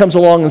 Somebody comes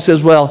along and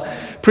says, well,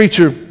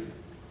 preacher,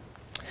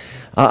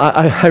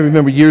 I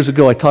remember years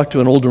ago I talked to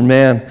an older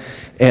man,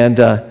 and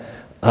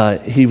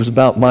he was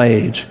about my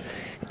age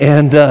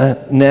and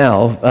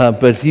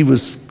but he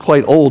was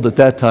quite old at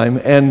that time.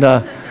 And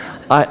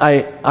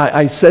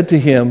I said to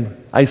him,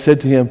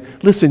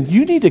 listen,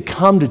 you need to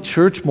come to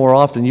church more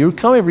often. You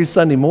come every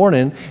Sunday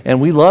morning, and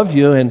we love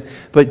you,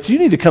 but you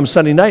need to come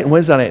Sunday night and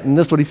Wednesday night. And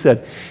that's what he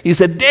said. He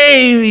said,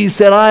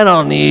 Dave, I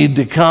don't need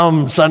to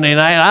come Sunday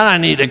night. I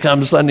don't need to come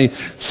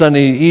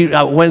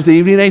Wednesday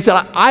evening. And he said,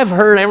 I've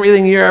heard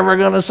everything you're ever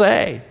going to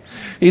say.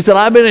 He said,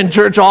 I've been in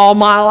church all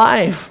my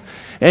life.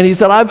 And he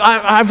said,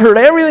 I've heard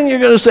everything you're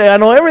going to say. I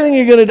know everything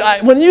you're going to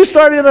do. When you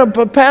start in a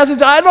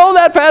passage, I know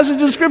that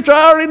passage of Scripture.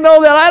 I already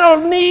know that. I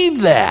don't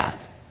need that.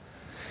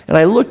 And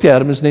I looked at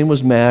him, his name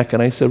was Mac,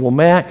 and I said, well,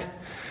 Mac,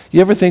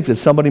 you ever think that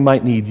somebody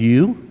might need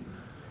you?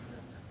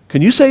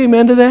 Can you say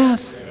amen to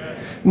that?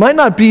 Amen. It might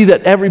not be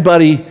that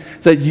everybody,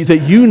 that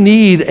you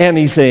need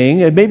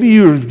anything, and maybe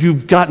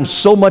you've gotten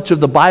so much of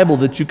the Bible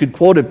that you could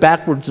quote it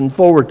backwards and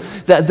forward.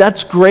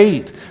 That's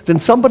great. Then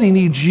somebody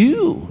needs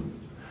you.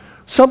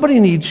 Somebody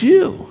needs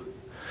you.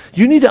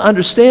 You need to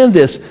understand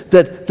this,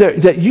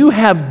 that you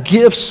have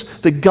gifts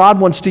that God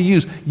wants to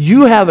use.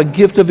 You have a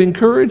gift of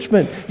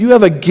encouragement. You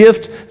have a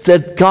gift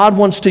that God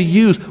wants to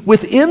use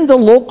within the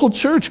local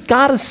church.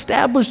 God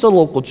established a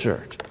local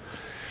church.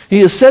 He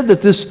has said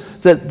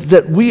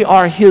that we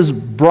are His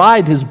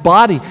bride, His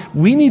body.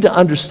 We need to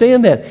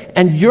understand that.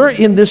 And you're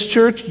in this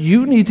church,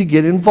 you need to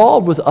get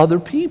involved with other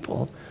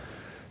people.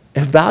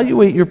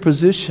 Evaluate your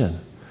position.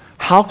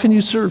 How can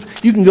you serve?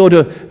 You can go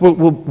to,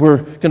 we're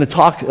going to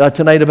talk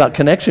tonight about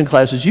connection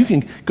classes. You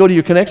can go to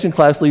your connection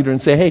class leader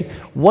and say, hey,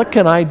 what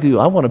can I do?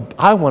 I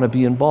want to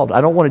be involved.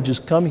 I don't want to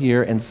just come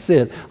here and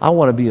sit. I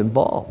want to be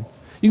involved.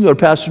 You can go to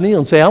Pastor Neil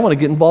and say, I want to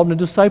get involved in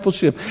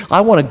discipleship.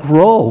 I want to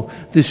grow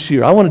this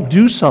year. I want to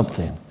do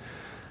something.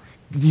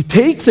 You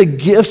take the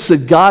gifts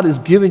that God has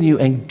given you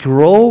and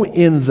grow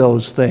in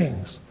those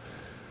things.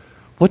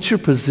 What's your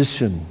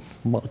position?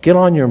 Get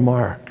on your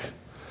mark.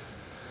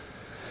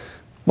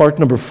 Mark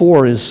number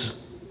 4 is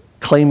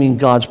claiming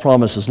God's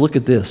promises. Look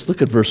at this.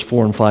 Look at verse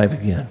 4 and 5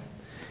 again.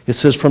 It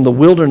says, from the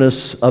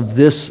wilderness of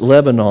this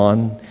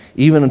Lebanon,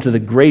 even unto the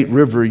great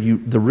river,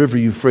 the river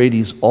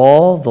Euphrates,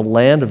 all the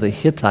land of the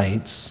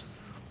Hittites,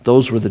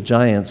 those were the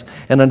giants,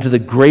 and unto the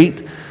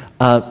great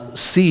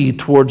sea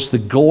towards the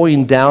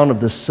going down of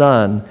the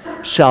sun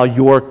shall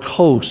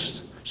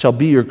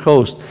be your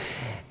coast.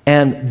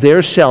 And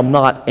there shall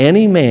not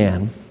any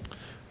man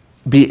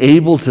be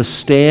able to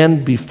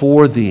stand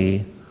before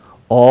thee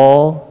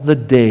all the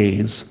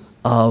days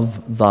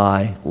of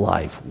thy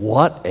life.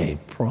 What a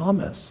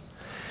promise.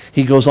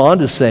 He goes on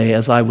to say,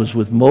 as I was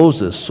with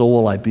Moses, so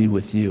will I be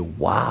with you.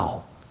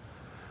 Wow.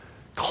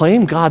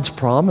 Claim God's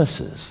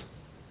promises.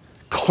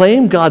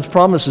 Claim God's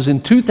promises.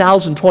 In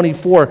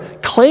 2024,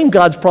 claim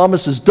God's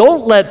promises.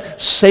 Don't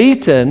let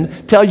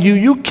Satan tell you,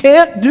 you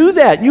can't do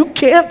that. You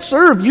can't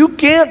serve. You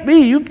can't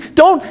be.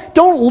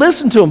 Don't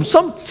listen to him.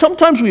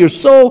 Sometimes we are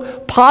so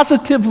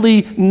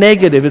positively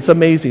negative. It's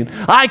amazing.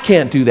 I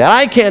can't do that.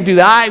 I can't do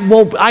that.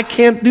 I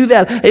can't do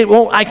that. It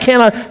won't. I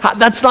cannot.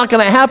 That's not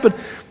going to happen.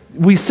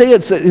 We say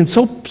it in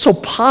so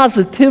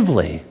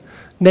positively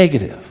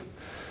negative.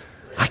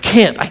 I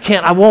can't.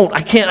 I won't.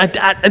 I can't.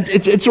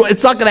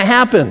 It's not going to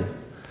happen.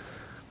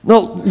 No,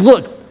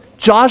 look,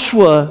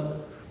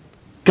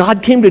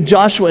 God came to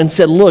Joshua and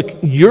said, look,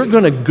 you're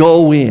going to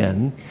go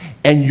in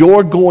and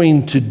you're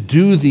going to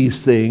do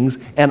these things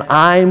and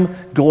I'm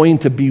going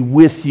to be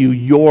with you.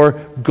 You're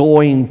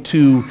going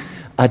to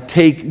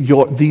take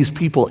these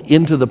people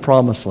into the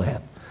promised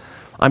land.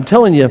 I'm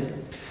telling you,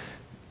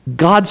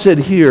 God said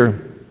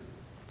here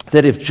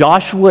that if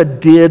Joshua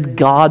did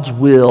God's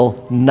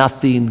will,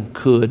 nothing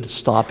could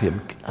stop him.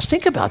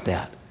 Think about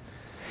that.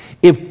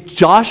 If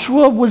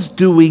Joshua was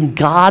doing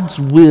God's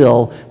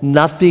will,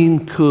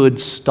 nothing could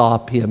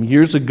stop him.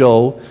 Years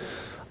ago,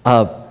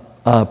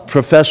 a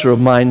professor of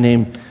mine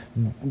named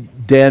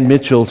Dan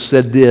Mitchell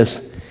said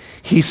this.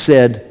 He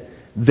said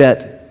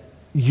that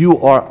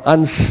you are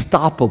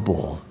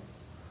unstoppable.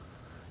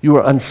 You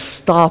are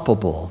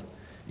unstoppable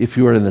if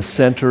you are in the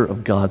center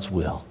of God's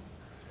will.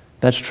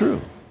 That's true.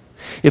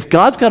 If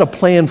God's got a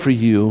plan for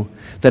you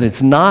that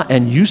it's not,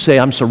 and you say,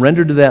 I'm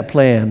surrendered to that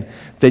plan,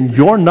 then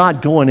you're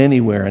not going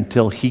anywhere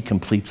until He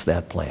completes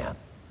that plan.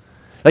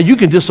 Now, you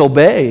can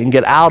disobey and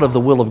get out of the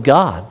will of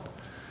God.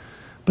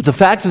 But the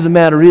fact of the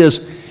matter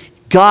is,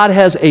 God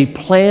has a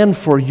plan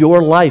for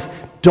your life.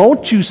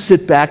 Don't you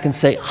sit back and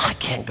say, I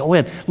can't go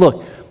in.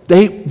 Look,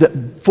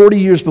 40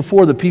 years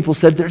before, the people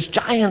said, there's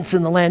giants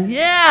in the land.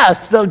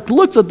 Yes!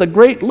 Look at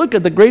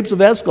the grapes of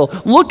Eshcol.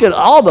 Look at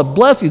all the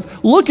blessings.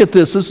 Look at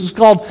this. This is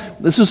called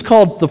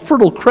the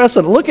Fertile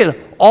Crescent. Look at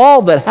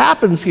all that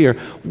happens here.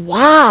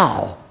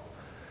 Wow!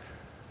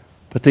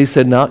 But they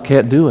said, no,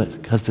 can't do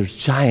it because there's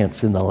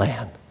giants in the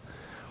land.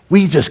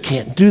 We just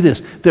can't do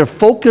this. Their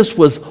focus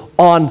was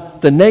on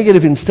the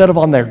negative instead of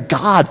on their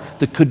God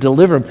that could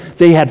deliver them.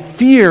 They had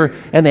fear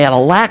and they had a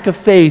lack of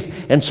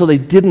faith, and so they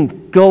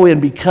didn't go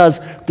in because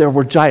there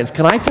were giants.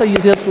 Can I tell you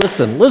this?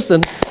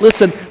 Listen.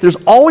 There's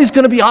always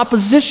going to be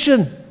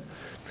opposition.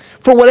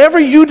 For whatever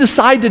you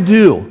decide to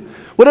do,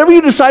 whatever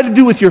you decide to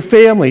do with your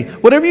family,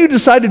 whatever you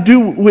decide to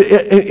do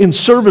in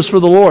service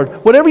for the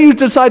Lord, whatever you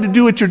decide to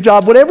do at your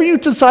job, whatever you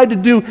decide to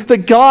do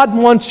that God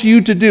wants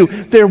you to do,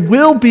 there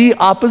will be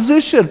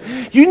opposition.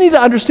 You need to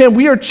understand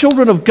we are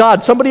children of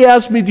God. Somebody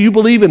asked me, do you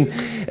believe in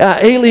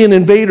alien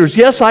invaders?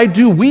 Yes, I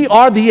do. We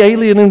are the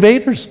alien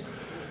invaders.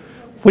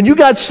 When you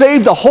got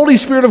saved, the Holy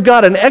Spirit of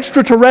God, an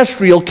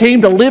extraterrestrial,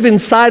 came to live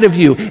inside of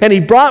you. And He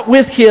brought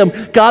with Him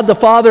God the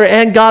Father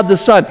and God the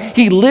Son.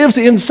 He lives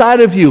inside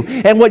of you.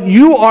 And what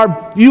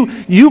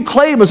you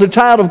claim as a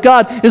child of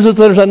God is that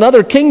there's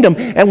another kingdom.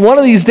 And one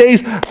of these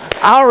days,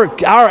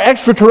 our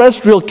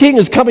extraterrestrial king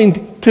is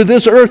coming to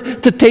this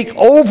earth to take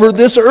over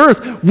this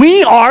earth.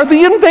 We are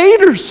the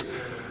invaders.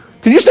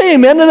 Can you say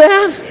amen to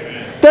that?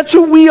 Amen. That's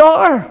who we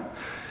are.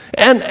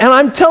 And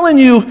I'm telling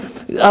you,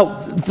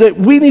 that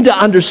we need to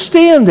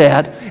understand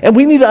that, and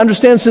we need to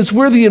understand, since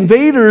we're the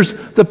invaders,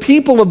 the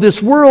people of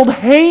this world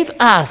hate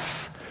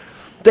us.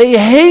 They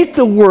hate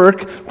the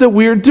work that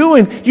we're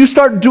doing. You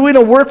start doing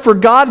a work for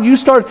God,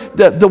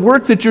 the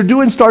work that you're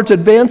doing starts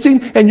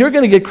advancing, and you're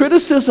going to get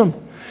criticism.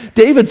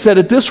 David said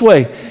it this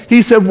way.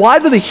 He said, why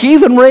do the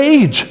heathen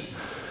rage?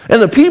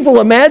 And the people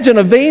imagine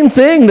a vain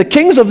thing. The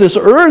kings of this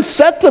earth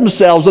set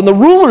themselves, and the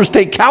rulers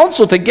take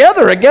counsel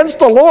together against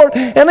the Lord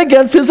and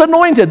against His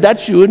anointed.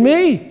 That's you and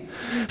me.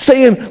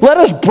 saying, let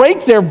us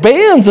break their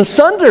bands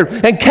asunder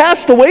and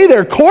cast away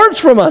their cords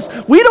from us.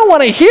 We don't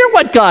want to hear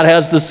what God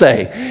has to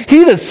say.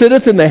 He that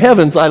sitteth in the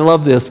heavens, I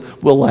love this,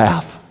 will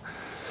laugh.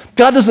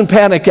 God doesn't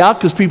panic out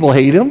because people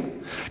hate him.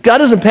 God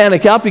doesn't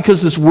panic out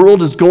because this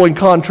world is going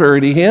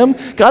contrary to him.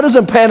 God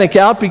doesn't panic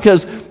out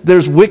because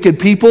there's wicked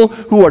people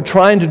who are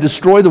trying to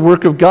destroy the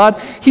work of God.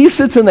 He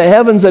sits in the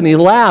heavens and he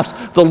laughs.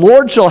 The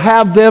Lord shall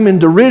have them in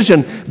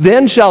derision.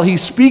 Then shall he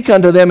speak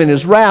unto them in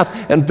his wrath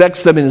and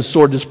vex them in his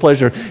sore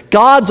displeasure.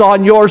 God's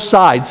on your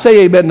side.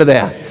 Say amen to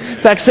that.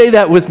 In fact, say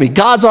that with me.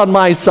 God's on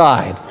my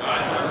side.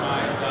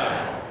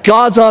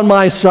 God's on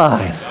my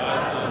side.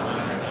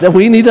 That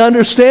we need to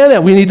understand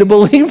that. We need to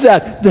believe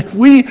that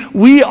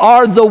we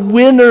are the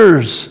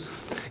winners.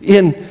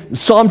 In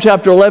Psalm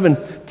chapter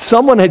 11,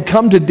 someone had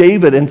come to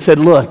David and said,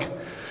 look,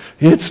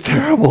 it's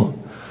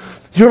terrible.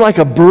 You're like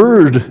a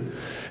bird,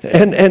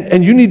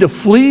 and you need to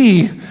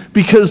flee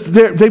because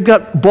they've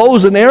got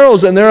bows and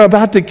arrows and they're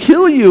about to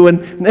kill you.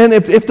 And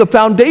if the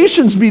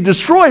foundations be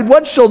destroyed,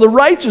 what shall the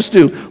righteous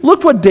do?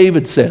 Look what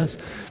David says.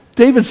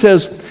 David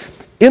says,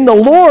 in the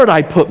Lord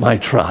I put my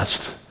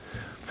trust.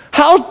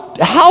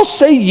 How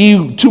say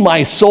you to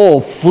my soul,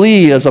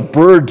 flee as a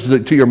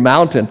bird to your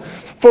mountain?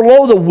 For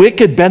lo, the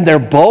wicked bend their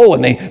bow,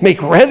 and they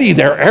make ready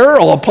their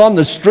arrow upon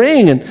the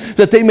string, and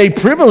that they may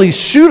privily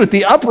shoot at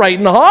the upright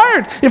in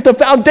heart. If the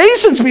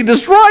foundations be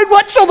destroyed,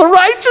 what shall the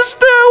righteous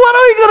do? What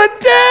are we going to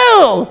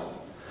do?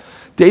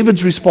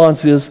 David's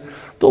response is,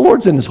 the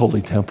Lord's in his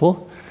holy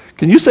temple.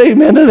 Can you say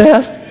amen to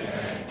that?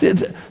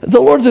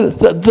 The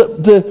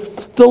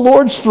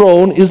Lord's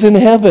throne is in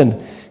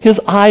heaven. His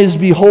eyes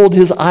behold,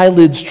 his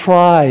eyelids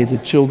try the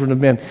children of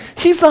men.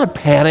 He's not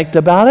panicked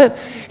about it.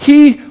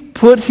 He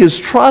put his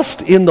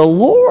trust in the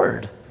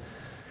Lord.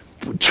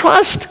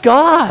 Trust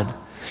God.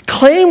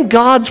 Claim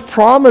God's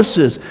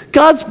promises.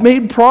 God's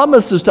made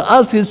promises to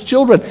us, his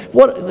children.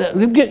 Let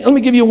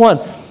me give you one.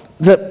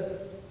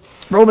 That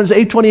Romans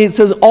 8:28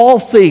 says, all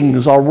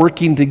things are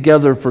working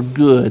together for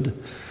good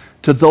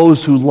to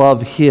those who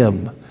love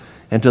him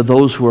and to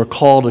those who are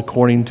called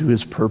according to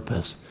his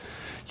purpose.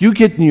 You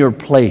get in your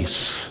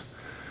place.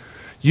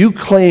 You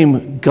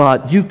claim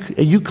God.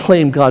 You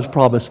claim God's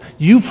promise.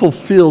 You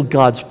fulfill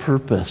God's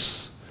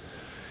purpose.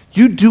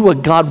 You do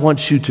what God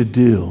wants you to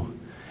do.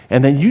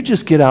 And then you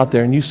just get out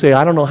there and you say,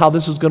 I don't know how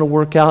this is going to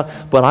work out,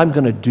 but I'm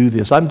going to do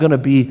this. I'm going to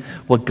be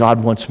what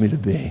God wants me to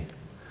be.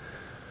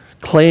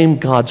 Claim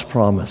God's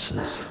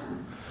promises.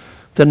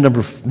 Then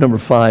number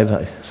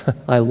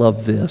 5, I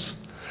love this.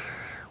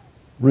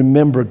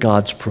 Remember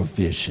God's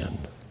provision.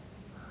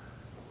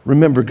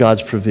 Remember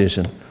God's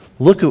provision.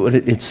 Look at what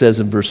it says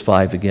in verse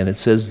 5 again. It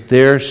says,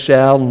 there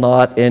shall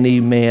not any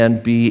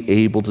man be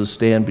able to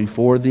stand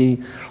before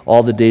thee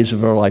all the days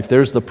of our life.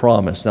 There's the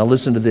promise. Now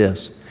listen to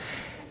this.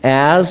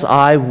 As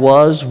I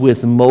was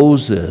with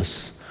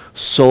Moses,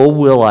 so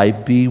will I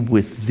be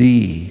with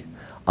thee.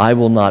 I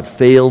will not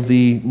fail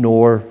thee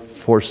nor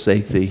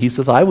forsake thee. He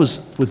says, I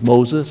was with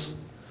Moses.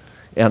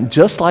 And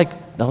just like,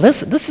 now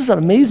listen, this is an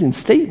amazing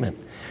statement.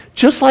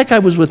 Just like I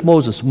was with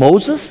Moses.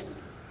 Moses,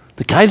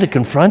 the guy that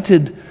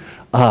confronted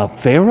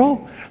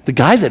Pharaoh, the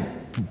guy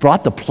that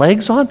brought the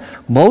plagues on,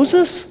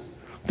 Moses,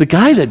 the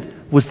guy that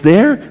was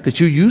there that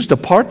you used to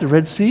part the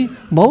Red Sea,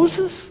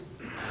 Moses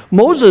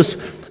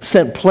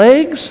sent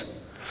plagues.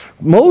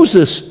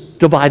 Moses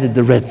divided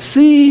the Red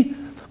Sea.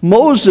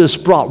 Moses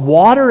brought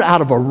water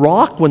out of a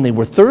rock when they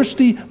were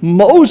thirsty.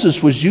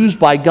 Moses was used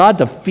by God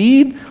to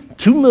feed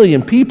 2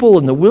 million people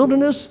in the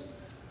wilderness.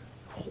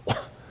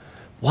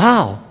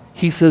 Wow.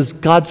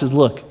 God says,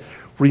 look,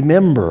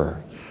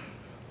 remember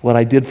what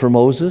I did for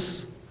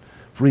Moses.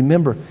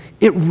 Remember,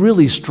 it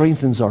really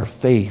strengthens our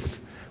faith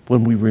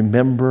when we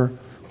remember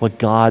what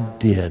God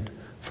did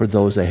for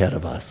those ahead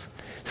of us.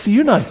 See,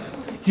 you have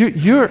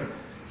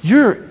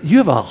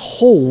a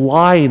whole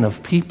line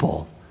of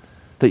people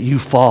that you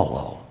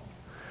follow.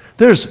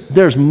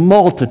 There's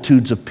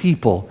multitudes of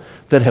people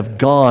that have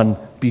gone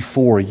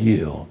before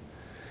you,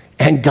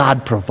 and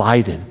God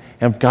provided,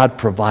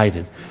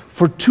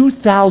 For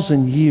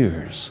 2,000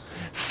 years,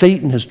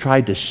 Satan has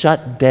tried to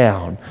shut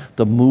down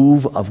the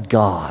move of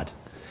God.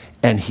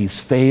 And he's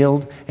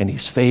failed, and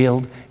he's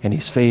failed, and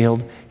he's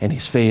failed, and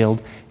he's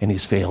failed, and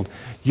he's failed.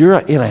 You're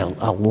in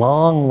a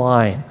long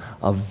line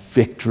of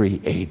victory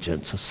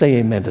agents. So say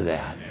amen to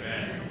that.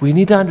 Amen. We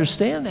need to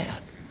understand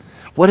that.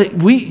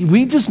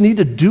 We just need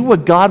to do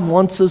what God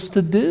wants us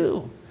to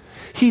do.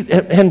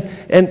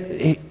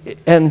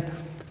 And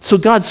so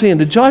God's saying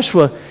to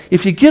Joshua,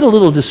 if you get a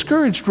little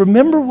discouraged,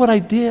 remember what I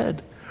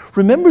did.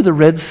 Remember the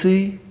Red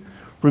Sea.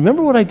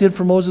 Remember what I did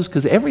for Moses,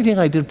 because everything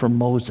I did for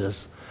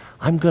Moses,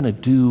 I'm going to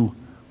do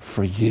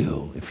for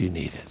you if you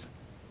need it.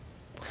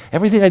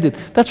 Everything I did.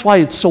 That's why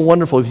it's so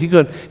wonderful. If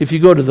you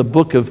go to the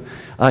book of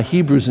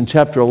Hebrews in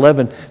chapter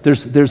 11,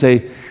 there's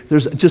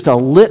just a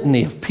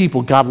litany of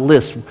people God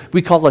lists.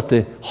 We call it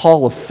the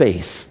Hall of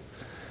Faith.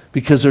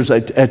 Because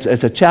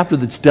it's a chapter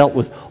that's dealt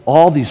with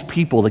all these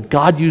people that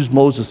God used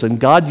Moses, and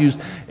God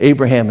used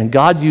Abraham, and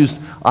God used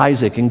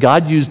Isaac, and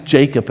God used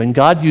Jacob, and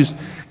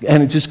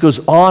and it just goes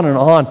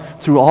on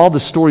through all the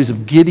stories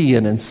of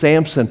Gideon and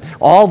Samson,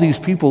 all these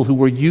people who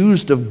were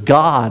used of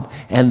God,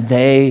 and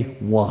they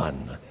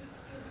won.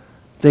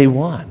 They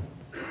won.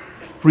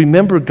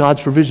 Remember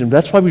God's provision.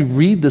 That's why we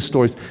read the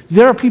stories.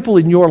 There are people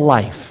in your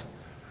life.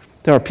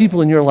 There are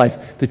people in your life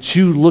that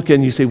you look at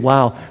and you say,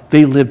 wow,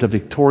 they lived a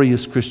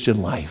victorious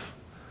Christian life.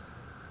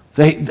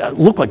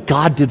 Look what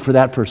God did for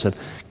that person.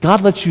 God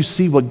lets you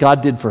see what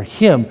God did for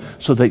him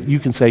so that you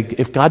can say,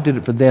 if God did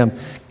it for them,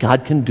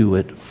 God can do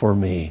it for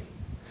me.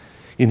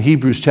 In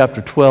Hebrews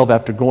chapter 12,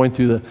 after going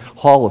through the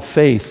hall of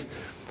faith,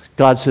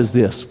 God says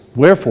this,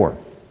 wherefore,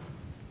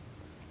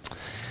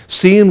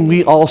 seeing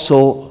we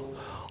also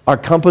are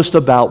compassed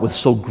about with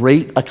so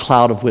great a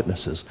cloud of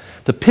witnesses.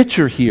 The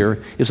picture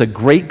here is a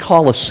great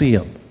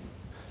Colosseum.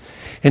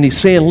 And he's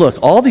saying, look,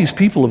 all these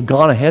people have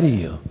gone ahead of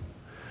you.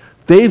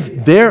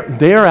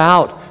 They're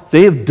out,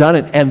 they've done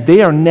it, and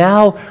they are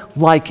now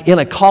like in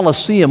a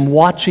Colosseum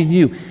watching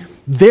you.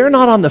 They're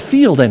not on the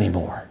field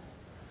anymore.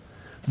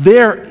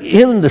 They're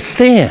in the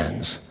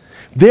stands.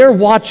 They're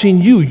watching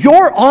you.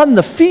 You're on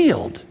the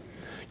field.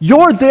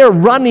 You're there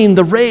running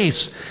the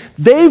race.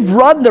 They've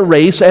run the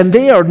race and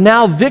they are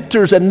now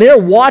victors and they're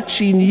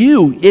watching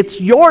you. It's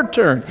your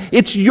turn.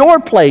 It's your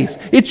place.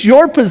 It's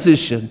your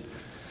position.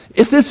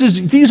 If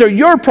these are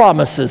your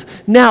promises.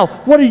 Now,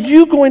 what are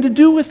you going to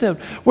do with them?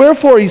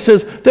 Wherefore, he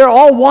says, they're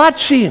all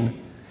watching.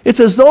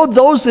 It's as though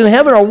those in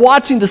heaven are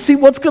watching to see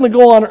what's going to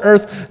go on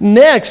earth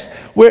next.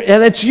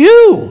 And it's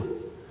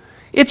you.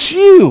 It's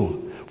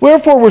you.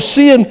 Wherefore, we're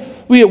seeing...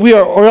 We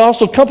are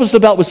also compassed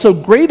about with so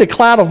great a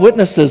cloud of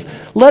witnesses.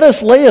 Let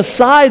us lay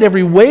aside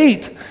every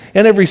weight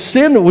and every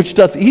sin which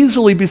doth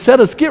easily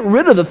beset us. Get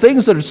rid of the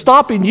things that are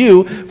stopping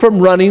you from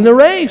running the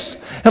race.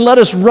 And let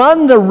us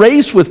run the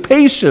race with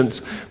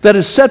patience that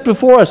is set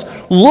before us,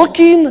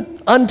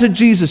 looking unto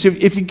Jesus.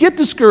 If you get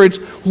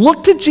discouraged,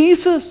 look to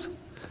Jesus,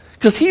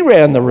 because he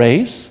ran the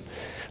race.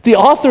 The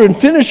author and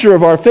finisher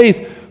of our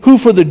faith, who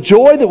for the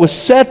joy that was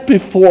set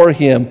before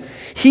him,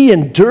 he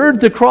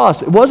endured the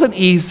cross. It wasn't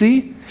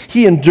easy.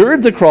 He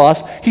endured the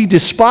cross, he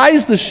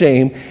despised the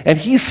shame, and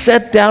he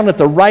sat down at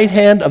the right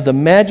hand of the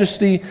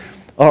majesty,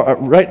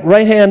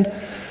 right hand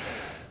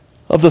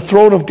of the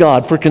throne of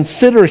God. For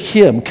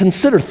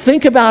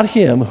think about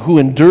him who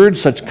endured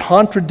such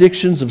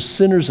contradictions of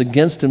sinners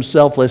against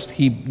himself, lest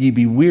ye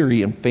be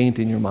weary and faint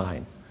in your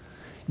mind.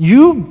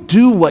 You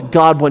do what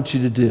God wants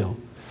you to do.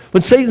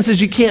 When Satan says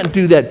you can't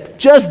do that,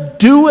 just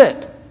do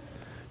it.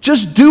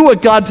 Just do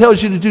what God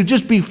tells you to do.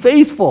 Just be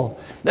faithful.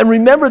 And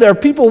remember, there are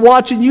people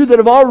watching you that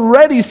have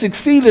already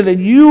succeeded, and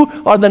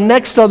you are the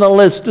next on the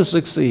list to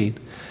succeed.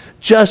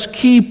 Just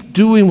keep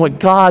doing what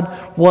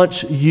God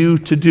wants you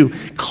to do.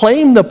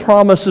 Claim the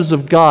promises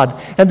of God,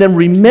 and then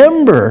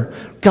remember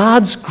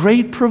God's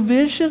great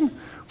provision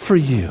for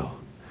you.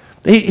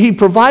 He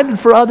provided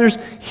for others,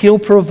 he'll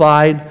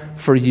provide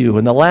for you.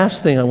 And the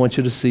last thing I want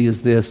you to see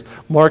is this.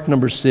 Mark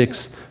number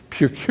 6,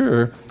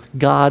 procure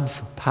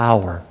God's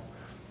power.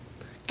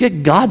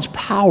 Get God's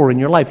power in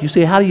your life. You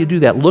say, how do you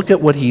do that? Look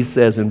at what he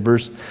says in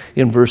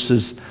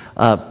verses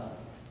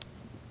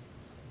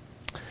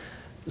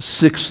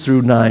 6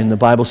 through 9. The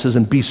Bible says,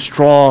 and be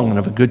strong and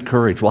of a good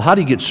courage. Well, how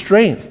do you get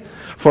strength?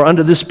 For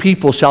unto this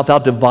people shalt thou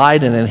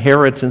divide an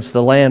inheritance,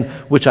 the land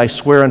which I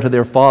swear unto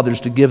their fathers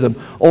to give them.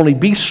 Only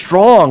be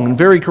strong and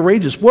very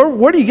courageous.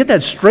 Where do you get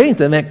that strength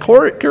and that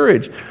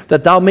courage?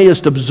 That thou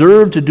mayest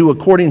observe to do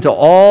according to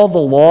all the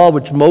law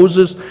which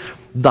Moses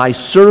thy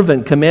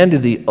servant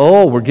commanded thee.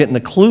 Oh, we're getting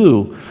a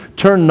clue.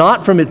 Turn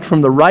not from it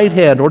from the right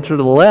hand or to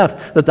the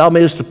left, that thou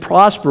mayest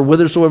prosper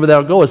whithersoever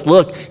thou goest.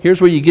 Look, here's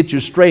where you get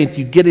your strength.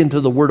 You get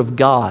into the Word of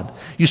God.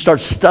 You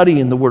start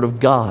studying the Word of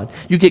God.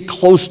 You get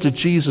close to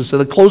Jesus.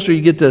 And the closer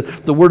you get to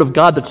the Word of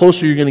God, the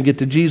closer you're going to get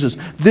to Jesus.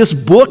 This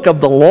book of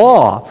the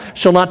law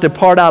shall not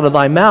depart out of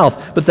thy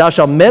mouth, but thou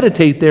shalt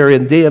meditate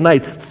therein day and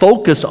night.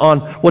 Focus on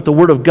what the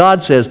Word of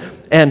God says.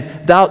 And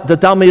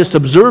that thou mayest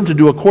observe to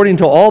do according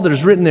to all that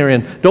is written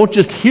therein. Don't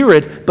just hear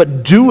it,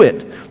 but do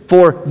it.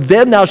 For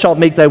then thou shalt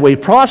make thy way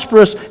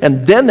prosperous,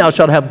 and then thou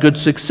shalt have good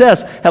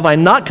success. Have I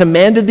not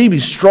commanded thee? Be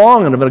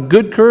strong and of a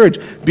good courage.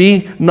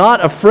 Be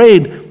not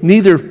afraid,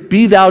 neither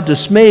be thou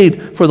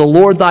dismayed, for the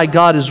Lord thy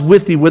God is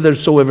with thee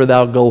whithersoever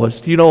thou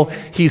goest. You know,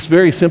 he's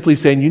very simply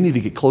saying you need to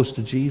get close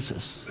to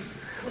Jesus.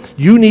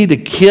 You need to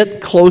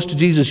get close to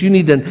Jesus.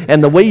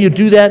 And the way you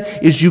do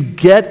that is you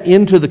get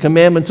into the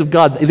commandments of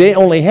God. They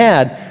only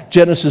had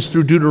Genesis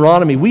through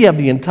Deuteronomy. We have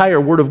the entire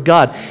Word of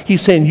God.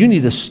 He's saying you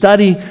need to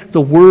study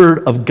the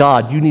Word of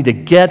God. You need to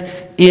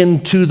get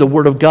into the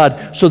Word of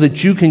God so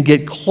that you can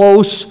get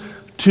close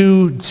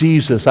to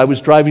Jesus. I was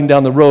driving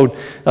down the road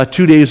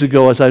 2 days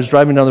ago. As I was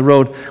driving down the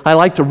road, I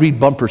like to read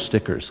bumper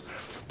stickers.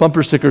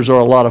 Bumper stickers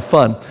are a lot of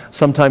fun.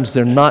 Sometimes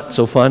they're not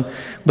so fun,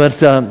 but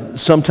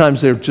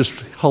sometimes they're just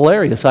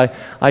hilarious.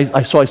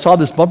 I saw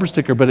this bumper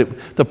sticker, but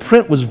the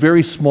print was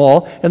very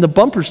small, and the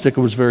bumper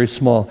sticker was very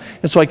small.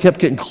 And so I kept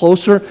getting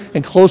closer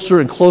and closer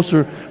and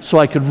closer so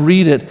I could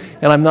read it.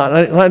 And I'm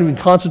not even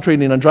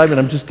concentrating on driving.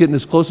 I'm just getting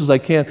as close as I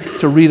can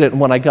to read it. And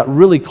when I got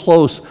really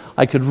close,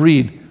 I could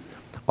read,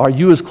 "Are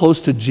you as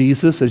close to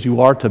Jesus as you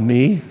are to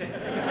me?"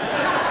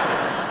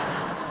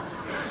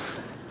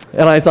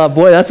 And I thought,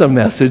 boy, that's a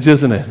message,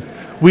 isn't it?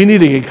 We need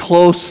to get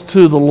close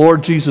to the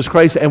Lord Jesus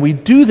Christ, and we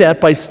do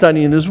that by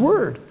studying His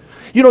Word.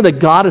 You know that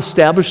God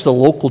established the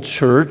local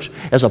church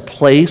as a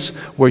place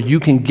where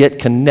you can get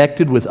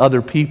connected with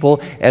other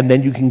people, and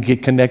then you can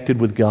get connected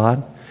with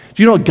God?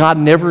 Do you know God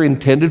never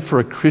intended for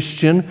a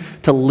Christian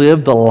to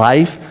live the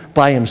life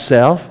by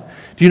himself?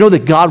 Do you know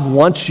that God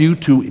wants you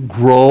to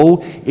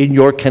grow in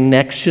your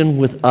connection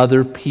with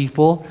other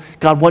people?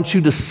 God wants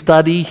you to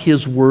study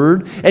His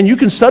Word, and you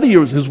can study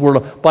His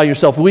Word by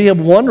yourself. We have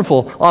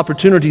wonderful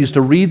opportunities to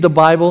read the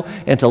Bible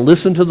and to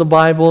listen to the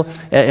Bible,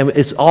 and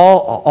it's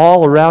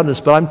all around us.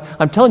 But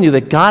I'm telling you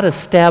that God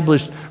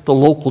established the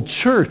local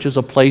church as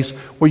a place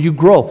where you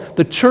grow.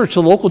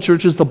 The local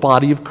church is the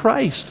body of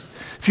Christ.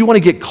 If you want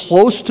to get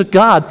close to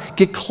God,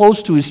 get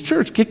close to His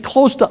church. Get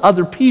close to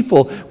other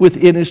people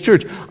within His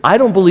church. I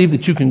don't believe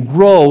that you can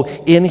grow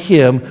in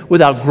Him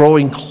without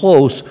growing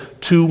close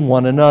to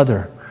one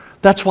another.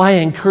 That's why I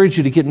encourage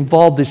you to get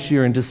involved this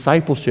year in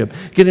discipleship.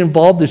 Get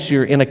involved this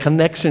year in a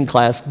connection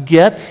class.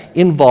 Get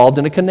involved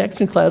in a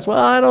connection class. Well,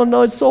 I don't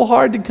know, it's so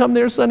hard to come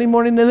there Sunday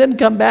morning and then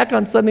come back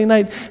on Sunday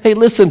night. Hey,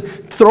 listen,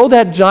 throw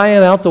that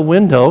giant out the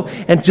window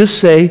and just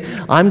say,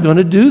 I'm going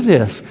to do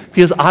this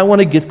because I want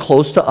to get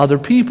close to other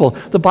people.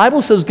 The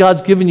Bible says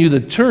God's given you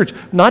the church,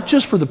 not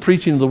just for the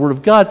preaching of the Word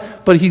of God,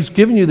 but He's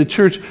given you the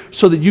church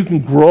so that you can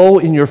grow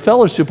in your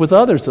fellowship with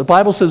others. The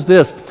Bible says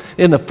this,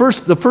 in the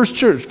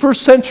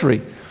first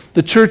century,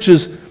 the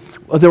churches,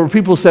 there were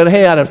people who said,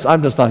 hey,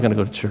 I'm just not going to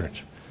go to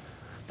church.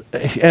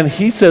 And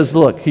he says,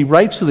 look, he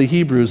writes to the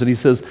Hebrews and he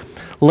says,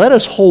 let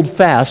us hold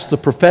fast the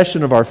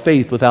profession of our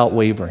faith without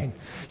wavering.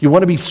 You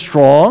want to be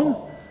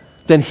strong?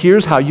 Then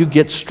here's how you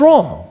get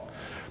strong.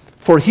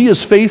 For He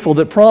is faithful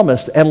that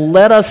promised, and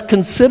let us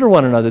consider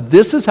one another.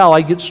 This is how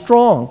I get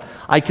strong.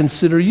 I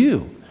consider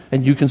you,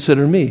 and you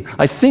consider me.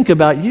 I think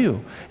about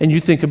you, and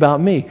you think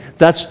about me.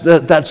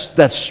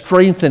 That's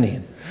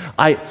strengthening.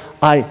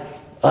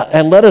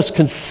 And let us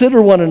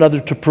consider one another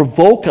to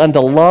provoke unto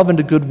love and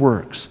to good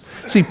works.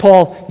 See,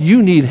 Paul,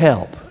 you need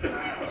help.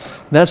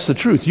 That's the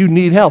truth. You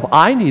need help.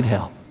 I need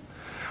help.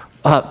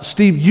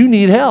 Steve, you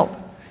need help.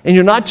 And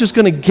you're not just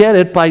going to get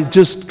it by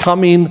just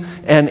coming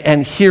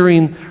and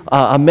hearing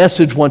a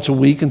message once a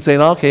week and saying,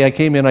 okay, I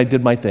came in, I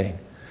did my thing.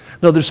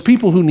 No, there's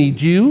people who need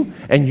you,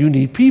 and you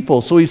need people.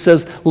 So he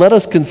says, let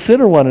us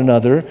consider one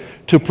another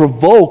to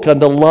provoke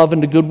unto love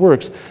and to good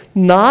works,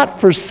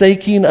 not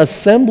forsaking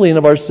assembling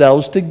of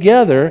ourselves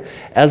together,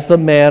 as the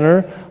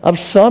manner of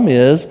some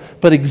is,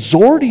 but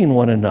exhorting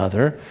one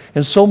another,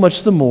 and so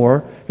much the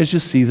more as you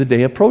see the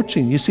day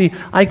approaching. You see,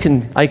 I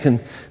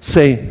can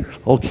say,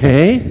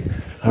 okay,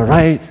 all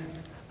right,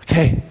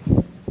 okay.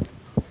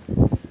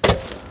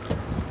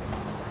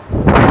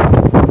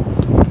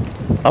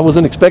 I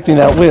wasn't expecting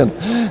that win.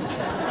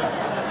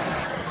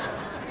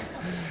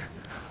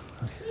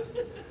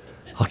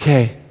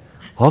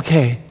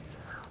 Okay,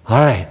 all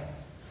right,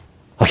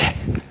 okay.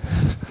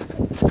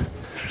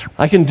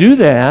 I can do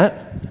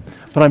that,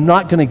 but I'm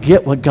not going to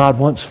get what God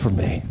wants from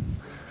me.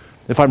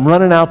 If I'm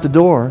running out the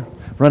door,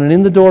 running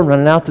in the door,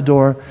 running out the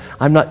door,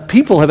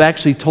 people have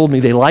actually told me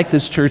they like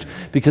this church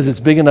because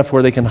it's big enough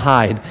where they can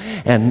hide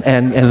and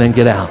then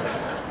get out.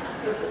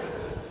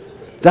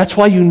 That's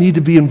why you need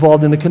to be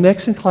involved in a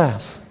connection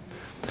class.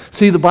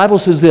 See, the Bible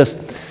says this,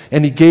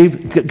 and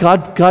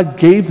God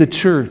gave the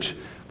church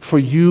for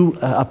you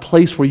a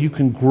place where you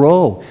can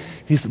grow.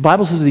 The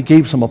Bible says that He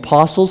gave some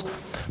apostles.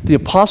 The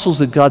apostles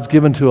that God's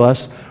given to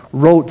us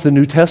wrote the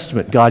New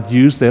Testament. God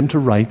used them to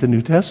write the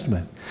New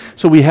Testament.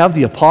 So we have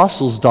the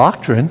apostles'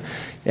 doctrine,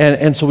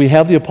 and so we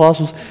have the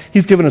apostles.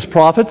 He's given us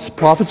prophets.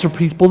 Prophets are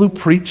people who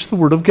preach the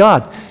Word of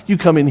God. You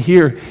come in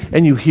here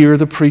and you hear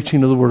the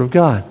preaching of the Word of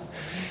God.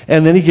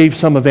 And then He gave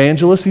some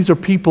evangelists. These are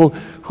people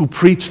who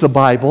preach the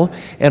Bible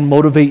and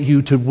motivate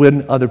you to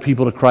win other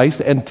people to Christ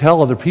and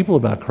tell other people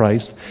about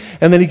Christ.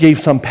 And then He gave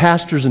some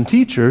pastors and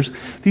teachers.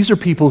 These are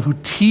people who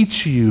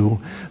teach you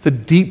the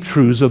deep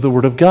truths of the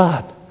Word of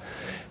God.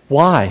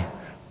 Why?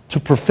 To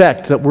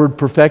perfect. That word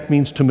perfect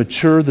means to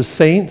mature the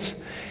saints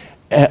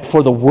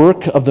for the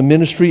work of the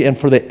ministry and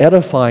for the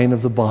edifying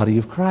of the body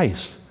of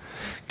Christ.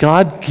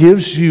 God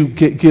gives you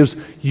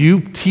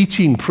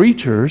teaching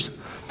preachers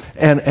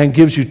and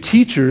gives you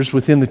teachers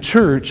within the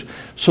church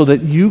so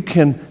that you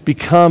can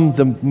become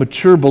the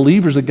mature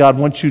believers that God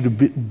wants you to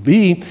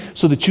be,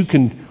 so that you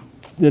can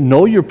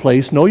know your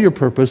place, know your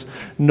purpose,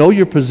 know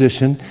your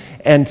position,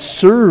 and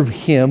serve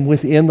Him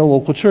within the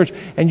local church.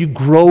 And you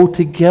grow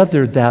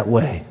together that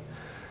way.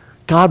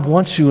 God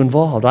wants you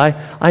involved. I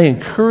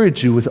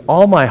encourage you with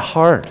all my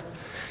heart.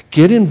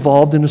 Get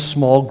involved in a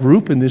small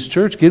group in this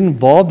church. Get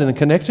involved in a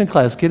connection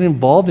class. Get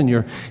involved in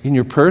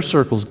your prayer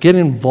circles. Get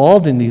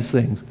involved in these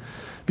things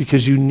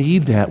because you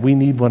need that. We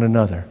need one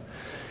another.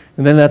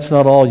 And then that's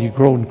not all. You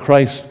grow in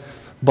Christ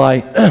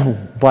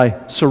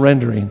by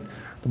surrendering.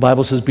 The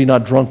Bible says, be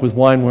not drunk with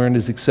wine wherein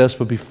is excess,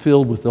 but be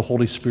filled with the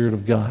Holy Spirit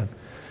of God.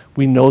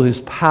 We know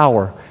His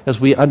power as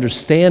we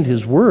understand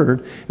His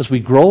Word, as we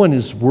grow in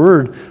His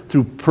Word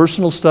through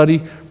personal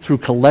study, through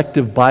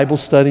collective Bible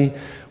study.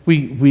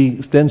 We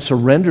then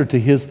surrender to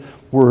His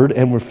Word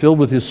and we're filled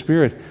with His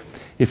Spirit.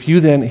 If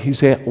you then, you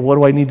say, what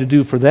do I need to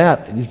do for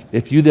that?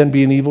 If you then,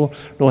 being evil,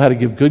 know how to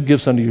give good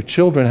gifts unto your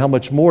children, how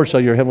much more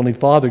shall your Heavenly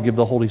Father give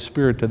the Holy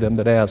Spirit to them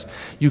that ask?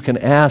 You can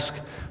ask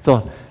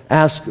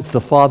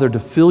the Father to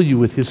fill you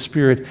with His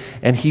Spirit,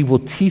 and He will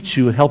teach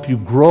you and help you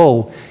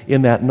grow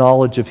in that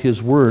knowledge of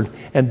His Word,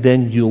 and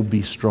then you'll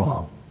be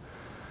strong.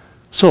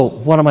 So,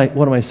 what am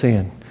I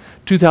saying?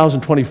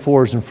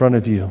 2024 is in front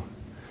of you.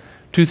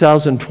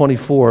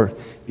 2024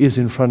 is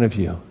in front of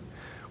you.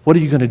 What are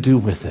you going to do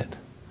with it?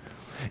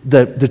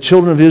 The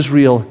children of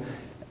Israel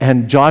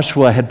and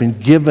Joshua had been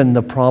given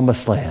the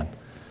promised land,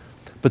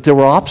 but there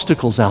were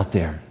obstacles out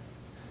there.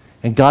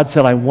 And God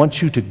said, I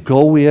want you to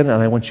go in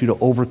and I want you to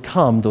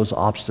overcome those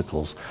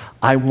obstacles.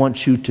 I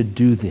want you to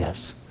do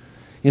this.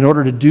 In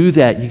order to do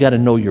that, you got to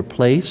know your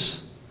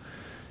place.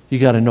 You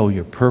got to know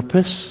your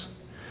purpose.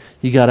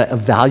 You got to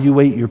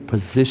evaluate your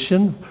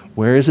position.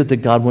 Where is it that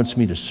God wants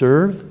me to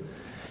serve?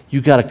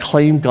 You got to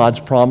claim God's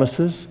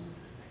promises.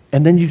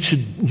 And then you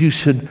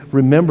should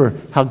remember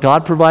how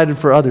God provided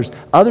for others.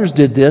 Others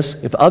did this.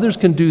 If others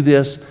can do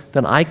this,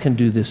 then I can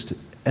do this too.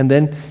 And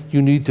then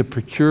you need to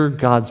procure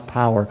God's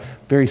power.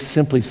 Very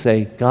simply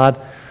say, God,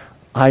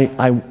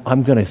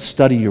 I'm going to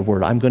study your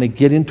word. I'm going to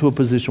get into a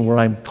position where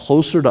I'm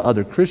closer to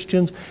other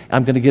Christians.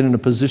 I'm going to get in a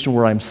position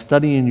where I'm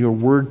studying your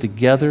word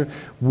together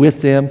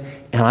with them,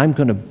 and I'm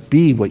going to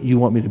be what you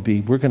want me to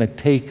be. We're going to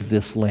take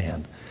this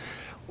land.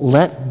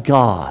 Let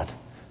God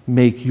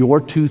make your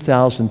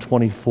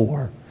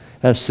 2024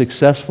 as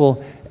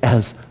successful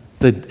as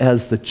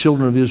the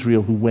children of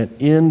Israel who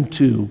went in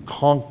to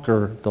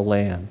conquer the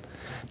land.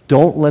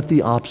 Don't let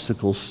the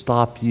obstacles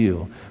stop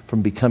you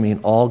from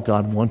becoming all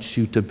God wants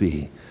you to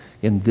be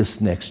in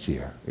this next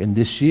year. In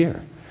this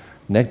year.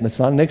 It's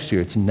not next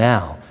year, it's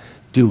now.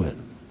 Do it.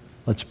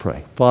 Let's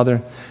pray.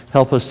 Father,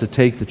 help us to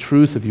take the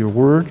truth of your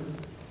word.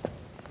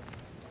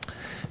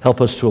 Help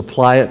us to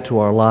apply it to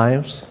our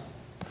lives.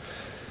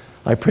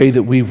 I pray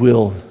that we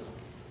will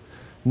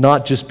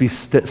not just be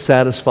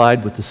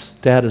satisfied with the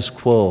status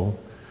quo,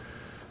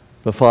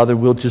 but Father,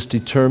 we'll just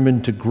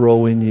determine to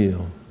grow in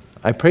you.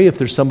 I pray if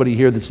there's somebody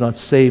here that's not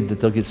saved, that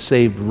they'll get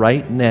saved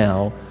right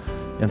now,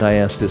 and I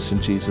ask this in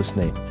Jesus'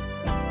 name.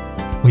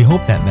 We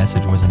hope that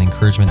message was an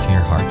encouragement to your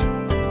heart.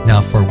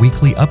 Now, for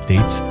weekly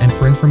updates and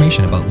for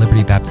information about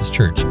Liberty Baptist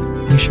Church,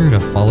 be sure to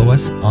follow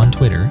us on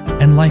Twitter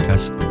and like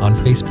us on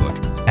Facebook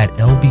at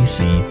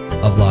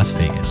LBC of Las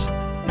Vegas.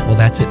 Well,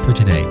 that's it for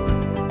today.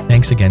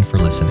 Thanks again for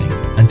listening.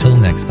 Until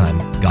next time,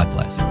 God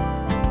bless.